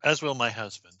 As will my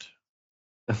husband.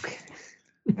 Okay.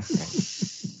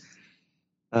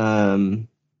 All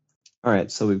right,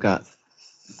 so we've got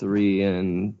 3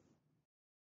 and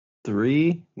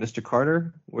 3. Mr.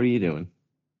 Carter, what are you doing?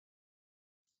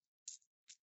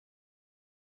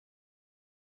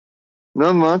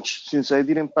 Not much. Since I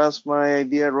didn't pass my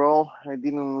idea roll, I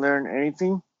didn't learn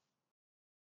anything.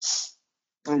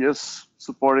 I'm just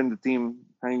supporting the team,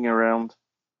 hanging around.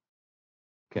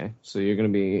 Okay, so you're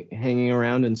going to be hanging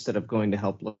around instead of going to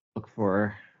help look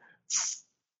for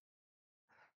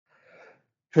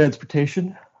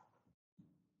transportation?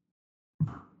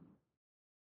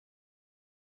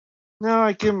 No,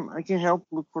 I can help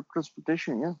look for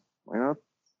transportation. Yeah, why not?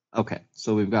 Okay,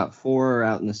 so we've got 4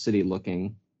 out in the city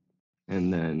looking,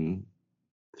 and then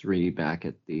 3 back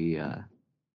at the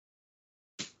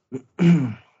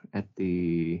at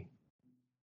the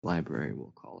library,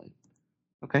 we'll call it.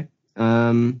 Okay.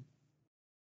 Can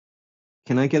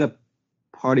I get a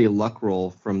party luck roll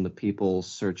from the people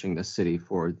searching the city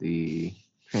for the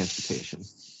transportation?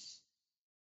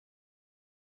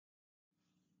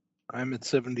 I'm at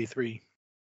 73.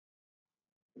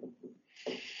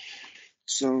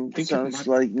 Sounds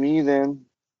like me then.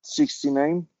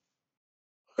 69?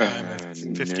 I'm at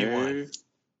 51. No.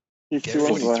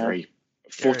 51? 43.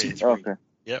 43. Okay.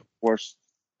 Yep. Worst.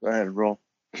 Go ahead, roll.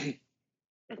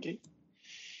 Okay.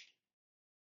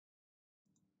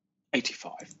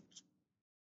 85.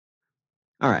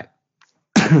 All right.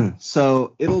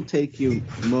 So it'll take you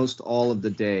most all of the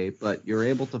day, but you're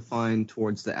able to find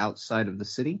towards the outside of the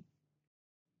city.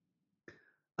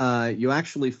 You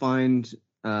actually find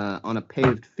on a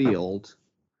paved field,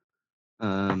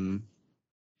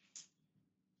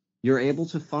 you're able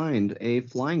to find a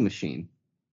flying machine.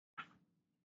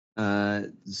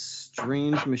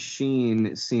 Strange machine.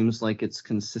 It seems like it's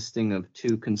consisting of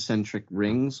two concentric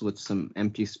rings with some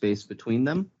empty space between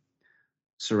them,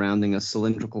 surrounding a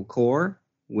cylindrical core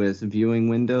with viewing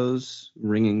windows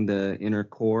ringing the inner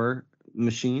core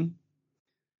machine.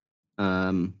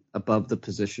 Above the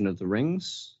position of the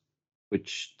rings,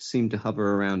 which seem to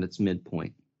hover around its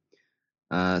midpoint.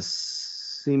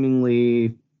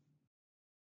 Seemingly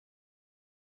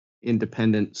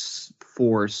independent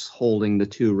force holding the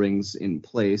two rings in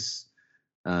place,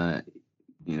 in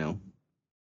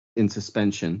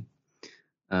suspension.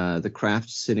 The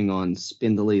craft's sitting on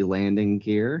spindly landing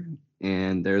gear,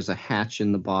 and there's a hatch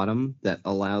in the bottom that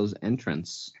allows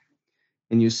entrance.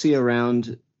 And you see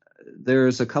around,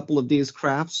 there's a couple of these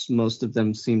crafts. Most of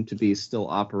them seem to be still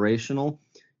operational.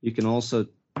 You can also,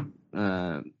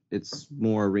 it's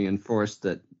more reinforced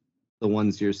that the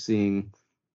ones you're seeing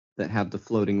that have the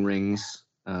floating rings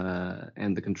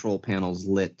and the control panels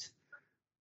lit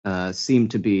seem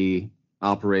to be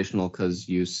operational, because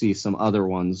you see some other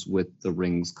ones with the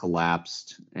rings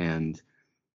collapsed and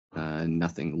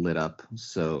nothing lit up.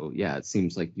 So yeah, it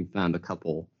seems like you found a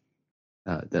couple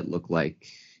that look like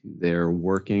they're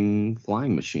working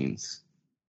flying machines.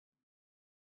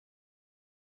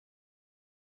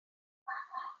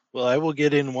 Well, I will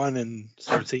get in one and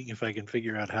start seeing if I can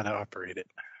figure out how to operate it.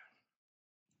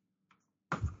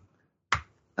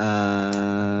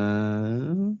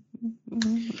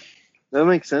 That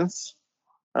makes sense.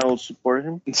 I will support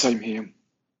him. Same here.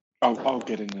 I'll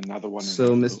get in another one.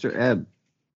 So, Mr. Ebb,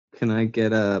 can I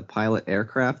get a pilot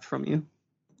aircraft from you?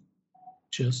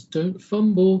 Just don't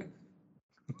fumble.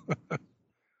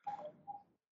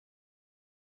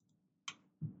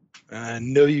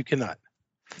 No, you cannot.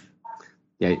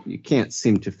 Yeah, you can't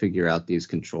seem to figure out these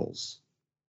controls.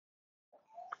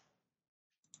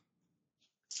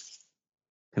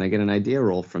 Can I get an idea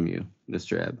roll from you,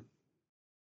 Mr. Ebb?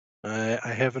 I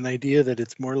have an idea that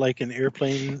it's more like an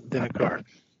airplane than a car.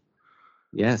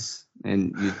 Yes,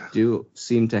 and you do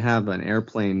seem to have an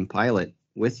airplane pilot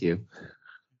with you.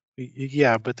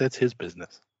 Yeah, but that's his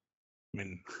business. I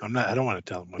mean, I don't want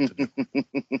to tell him what to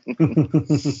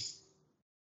do.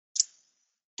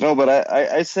 No, but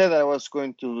I said I was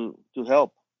going to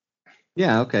help.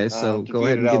 Yeah, okay, so go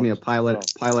ahead and give me a pilot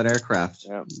aircraft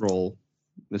Yeah. roll,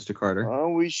 Mr. Carter.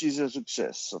 Which is a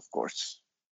success, of course.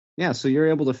 Yeah, so you're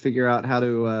able to figure out how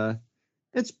to,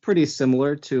 it's pretty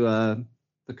similar to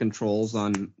the controls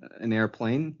on an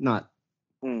airplane. Not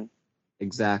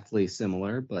exactly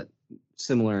similar, but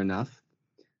similar enough.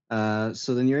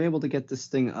 So then you're able to get this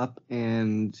thing up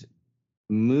and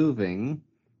moving.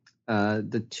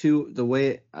 The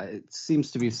way it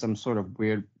seems to be some sort of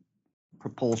weird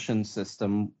propulsion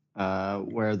system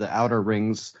where the outer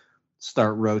rings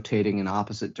start rotating in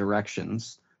opposite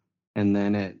directions, and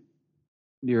then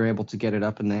you're able to get it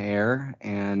up in the air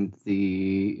and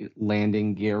the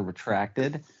landing gear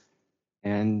retracted,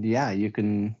 and yeah, you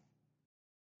can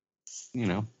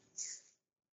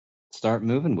start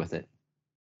moving with it.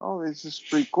 Oh, this is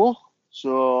pretty cool.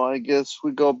 So I guess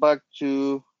we go back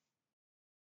to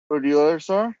where the others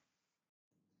are?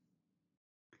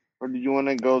 Or do you want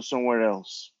to go somewhere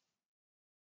else?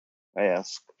 I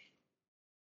ask.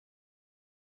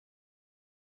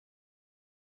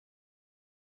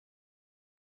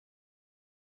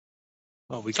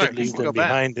 Well, we could leave them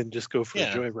behind and just go for a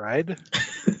joyride.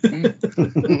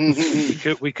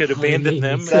 we could abandon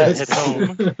them and head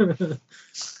home.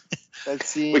 That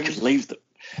seems...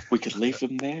 We could leave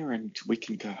them there and we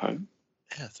can go home.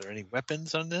 Yeah, is there any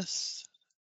weapons on this?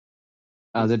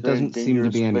 There doesn't seem to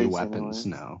be any weapons,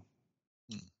 no.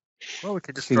 Well, we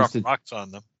could just drop rocks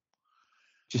on them.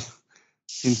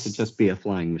 Seems to just be a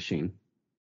flying machine.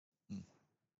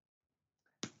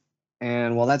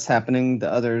 And while that's happening,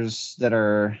 the others that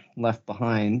are left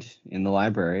behind in the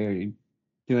library, are you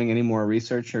doing any more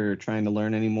research or trying to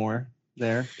learn any more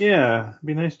there? Yeah, it'd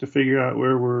be nice to figure out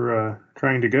where we're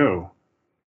trying to go.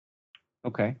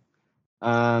 Okay.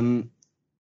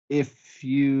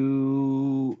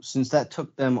 Since that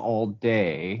took them all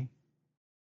day,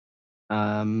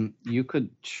 You could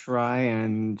try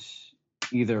and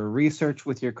either research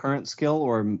with your current skill,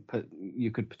 or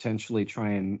you could potentially try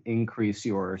and increase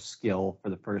your skill for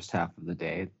the first half of the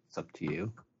day. It's up to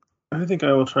you. I think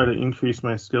I will try to increase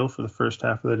my skill for the first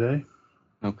half of the day.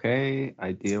 Okay,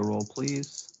 idea roll,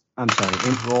 please. I'm sorry,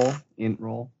 int roll. Int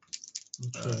roll.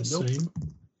 I'll try the Nope. same.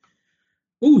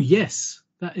 Oh, yes.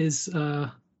 That is...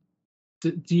 do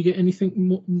you get anything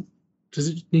more? Does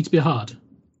it need to be a hard?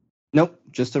 Nope,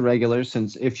 just a regular.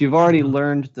 Since if you've already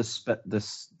learned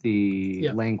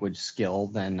the language skill,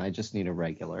 then I just need a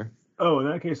regular. Oh, in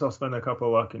that case, I'll spend a couple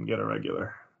of luck and get a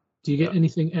regular. Do you get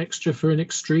anything extra for an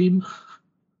extreme?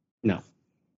 No.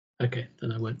 Okay,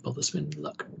 then I won't bother spending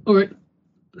luck. All right.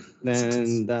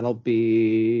 Then that'll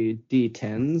be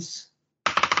D10s.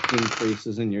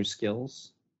 Increases in your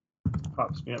skills.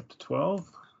 Pops me up to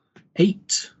 12.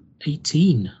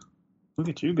 18. Look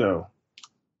at you go.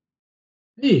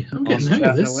 Hey, I'm getting the hang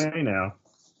of this. Away now.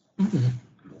 Mm-hmm.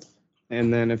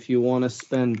 And then if you want to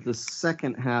spend the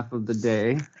second half of the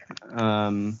day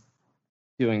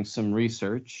doing some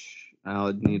research, I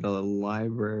would need a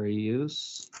library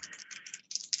use.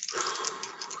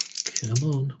 Come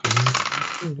on.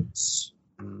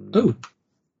 Oh,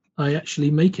 I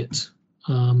actually make it.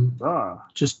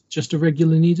 Just a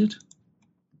regular needed?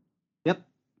 Yep.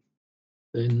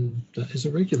 Then that is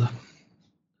a regular.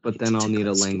 But then I'll need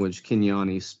a language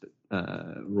Kenyani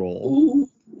roll.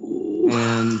 Ooh.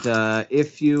 And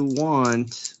if you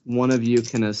want, one of you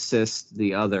can assist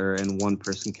the other, and one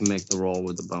person can make the roll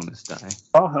with a bonus die.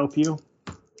 I'll help you.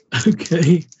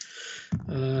 Okay.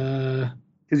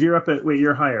 Because you're up at... Wait,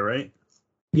 you're higher, right?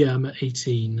 Yeah, I'm at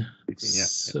 18. Yeah.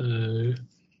 So, the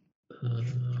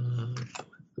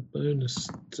bonus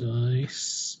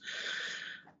dice.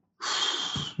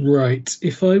 Right.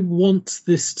 If I want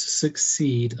this to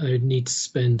succeed, I would need to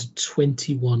spend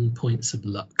 21 points of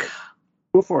luck.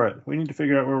 Go for it. We need to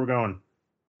figure out where we're going.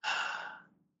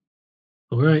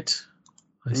 All right.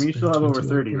 I mean, you still have over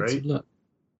 30, right?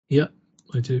 Yep,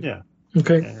 I do. Yeah.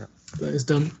 Okay. Yeah. That is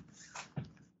done.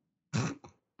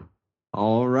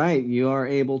 All right, you are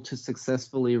able to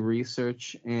successfully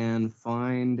research and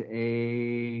find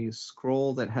a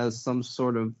scroll that has some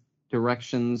sort of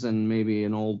directions and maybe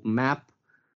an old map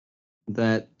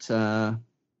that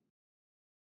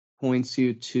points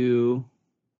you to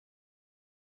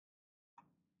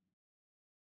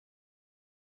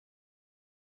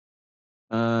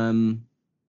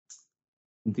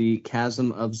the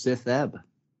chasm of Zith-Eb.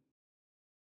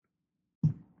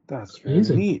 That's very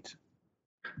neat.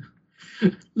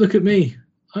 Look at me.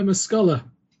 I'm a scholar.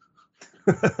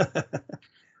 I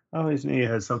always knew you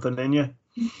had something in you.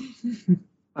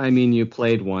 I mean, you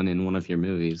played one in one of your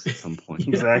movies at some point.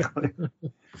 Exactly.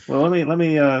 Well, let me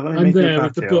I'm make there you a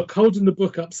with the cocktail. book, holding the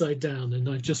book upside down, and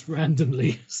I just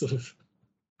randomly sort of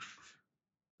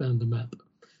found the map.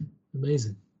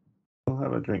 Amazing. We'll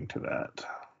have a drink to that.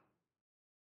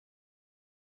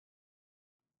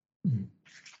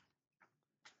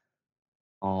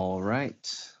 All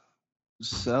right.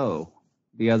 So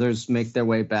the others make their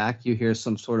way back. You hear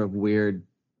some sort of weird,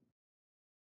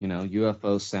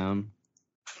 UFO sound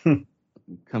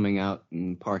coming out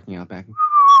and parking out back.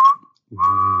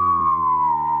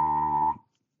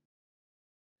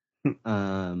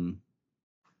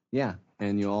 Yeah,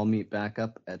 and you all meet back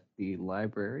up at the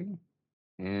library,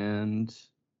 and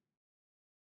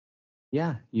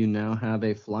yeah, you now have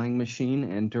a flying machine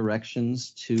and directions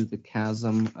to the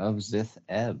chasm of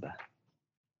Zith-Eb,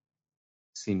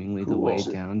 seemingly the way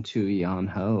down to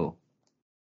Yan-Ho.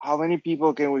 How many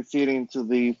people can we fit into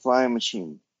the flying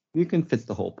machine? You can fit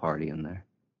the whole party in there.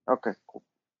 Okay, cool.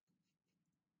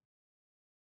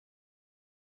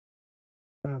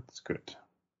 That's good.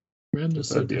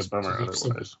 That'd be a bummer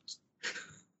otherwise.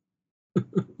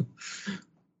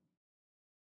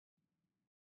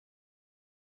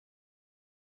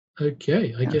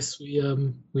 Okay, I guess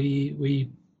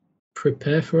we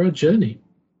prepare for our journey.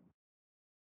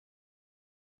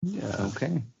 Yeah.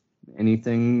 Okay.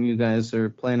 Anything you guys are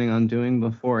planning on doing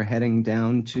before heading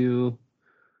down to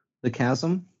the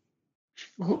chasm?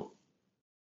 Well,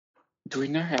 do we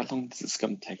know how long this is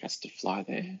going to take us to fly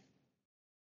there?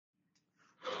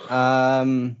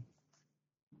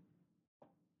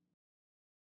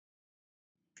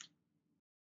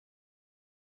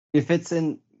 If it's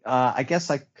in, I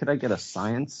guess could I get a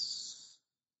science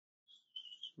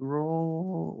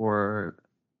roll, or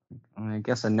I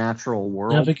guess a natural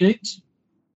world? Navigate?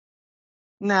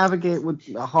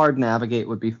 A hard navigate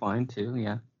would be fine too,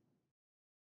 yeah.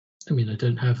 I mean, I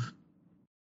don't have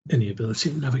any ability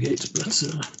to navigate, but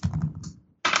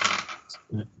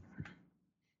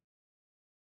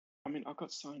I mean, I've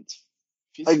got science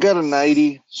I got a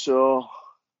 90, so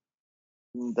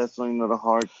definitely not a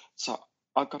hard. So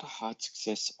I got a hard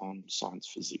success on science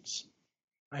physics.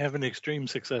 I have an extreme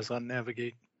success on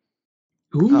navigate.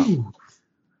 Ooh.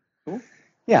 Oh.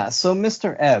 Yeah, so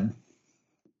Mr. Ebb,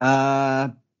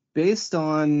 based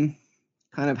on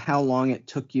kind of how long it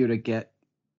took you to get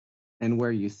and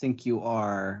where you think you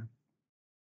are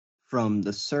from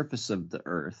the surface of the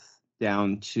Earth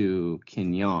down to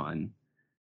Kinyon,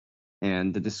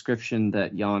 and the description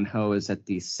that Yon Ho is at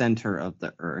the center of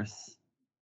the Earth,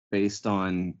 based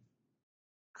on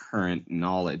current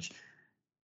knowledge,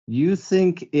 you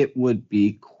think it would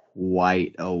be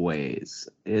quite a ways.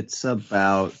 It's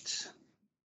about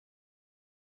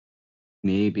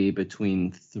maybe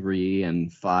between 3,000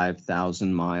 and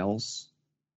 5,000 miles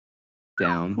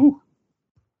down. Ooh.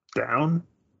 Down?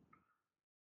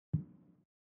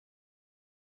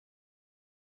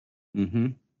 Mm-hmm.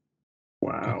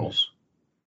 Wow.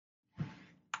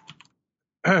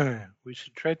 We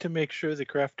should try to make sure the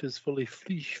craft is fully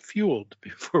fueled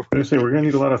before I we. was gonna say, we're gonna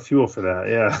need a lot of fuel for that.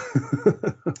 Yeah.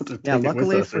 To Yeah, take it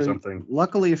with us or something.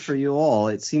 luckily for you all,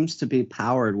 it seems to be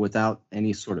powered without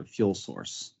any sort of fuel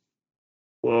source.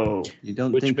 Whoa. You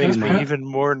don't Which think makes you me might... even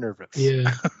more nervous.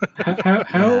 Yeah.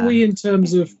 How are we in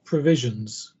terms of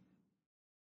provisions?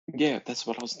 Yeah, that's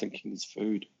what I was thinking is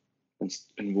food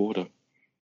and water.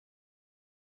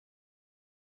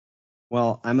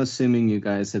 Well, I'm assuming you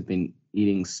guys have been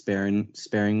eating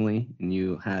sparingly, and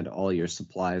you had all your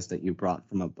supplies that you brought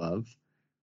from above.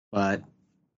 But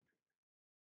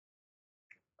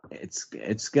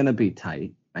it's gonna be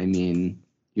tight. I mean,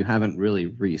 you haven't really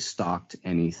restocked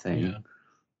anything.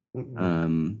 Yeah.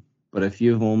 But if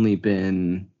you've only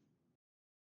been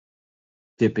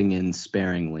dipping in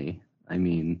sparingly, I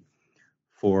mean,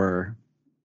 for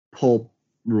pulp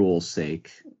rule's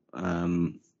sake,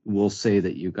 we'll say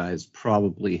that you guys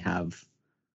probably have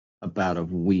about a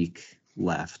week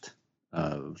left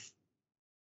of...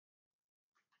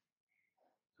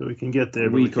 So we can get there, a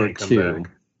but we week or can't come two.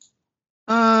 back.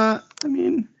 I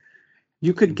mean,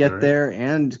 you could get Alright. there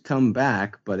and come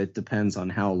back, but it depends on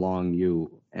how long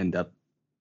you end up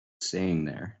staying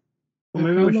there. Well,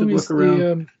 maybe How we should long is look around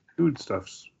the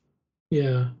foodstuffs.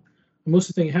 yeah? I'm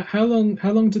also thinking, how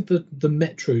long did the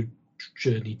metro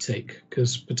journey take?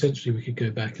 Because potentially we could go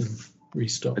back and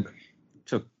restock. It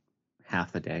took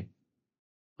half a day.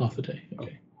 Half a day.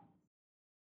 Okay.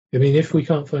 I mean, if we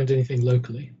can't find anything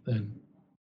locally, then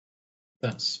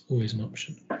that's always an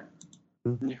option.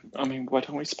 Yeah, I mean, why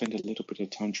don't we spend a little bit of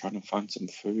time trying to find some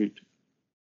food?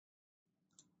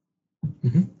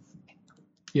 Mm-hmm.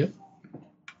 Yep.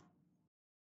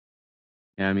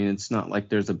 Yeah, I mean, it's not like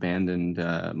there's abandoned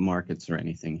markets or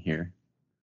anything here.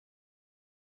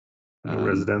 No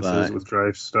residences with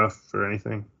dry stuff or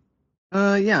anything.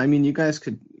 Yeah, I mean, you guys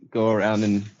could go around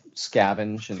and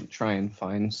scavenge and try and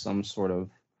find some sort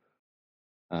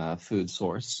of food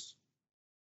source.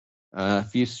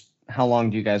 How long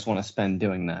do you guys want to spend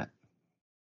doing that?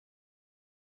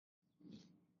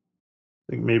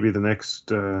 I think maybe the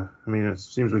next. I mean, it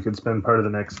seems we could spend part of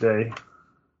the next day.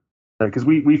 Because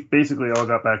we basically all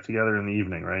got back together in the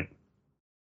evening, right?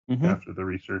 Mm-hmm. After the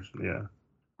research, yeah.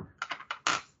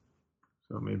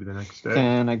 So maybe the next day.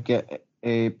 Can I get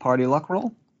a party luck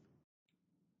roll?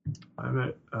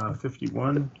 I'm at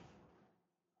 51.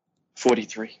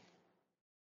 43.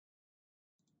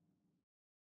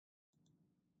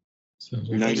 Sounds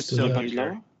like No, it's you're still still up. any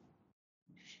lower?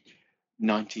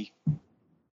 90.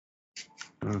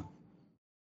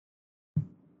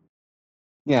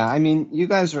 Yeah, I mean, you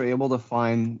guys are able to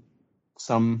find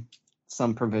some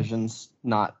provisions,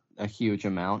 not a huge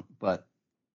amount, but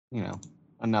you know,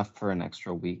 enough for an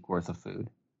extra week worth of food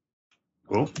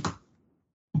Cool.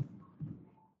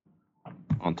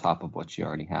 on top of what you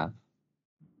already have.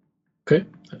 Okay,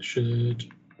 that should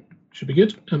be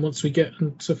good. And once we get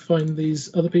to find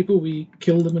these other people, we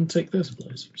kill them and take their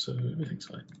supplies. So everything's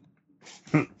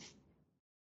fine.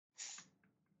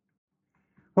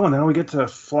 Oh, now we get to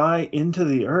fly into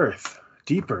the earth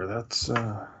deeper. That's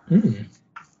a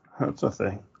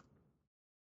thing.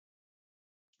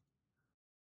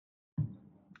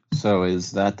 So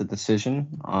is that the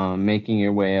decision? Making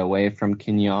your way away from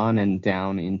Kinyon and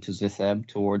down into Zitheb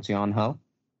towards Yon Ho?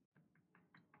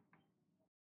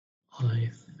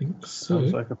 I think so.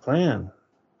 Sounds like a plan.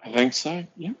 I think so,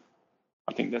 yeah.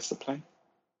 I think that's the plan.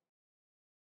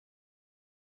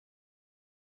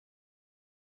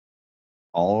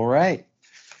 All right.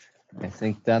 I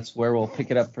think that's where we'll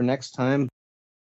pick it up for next time.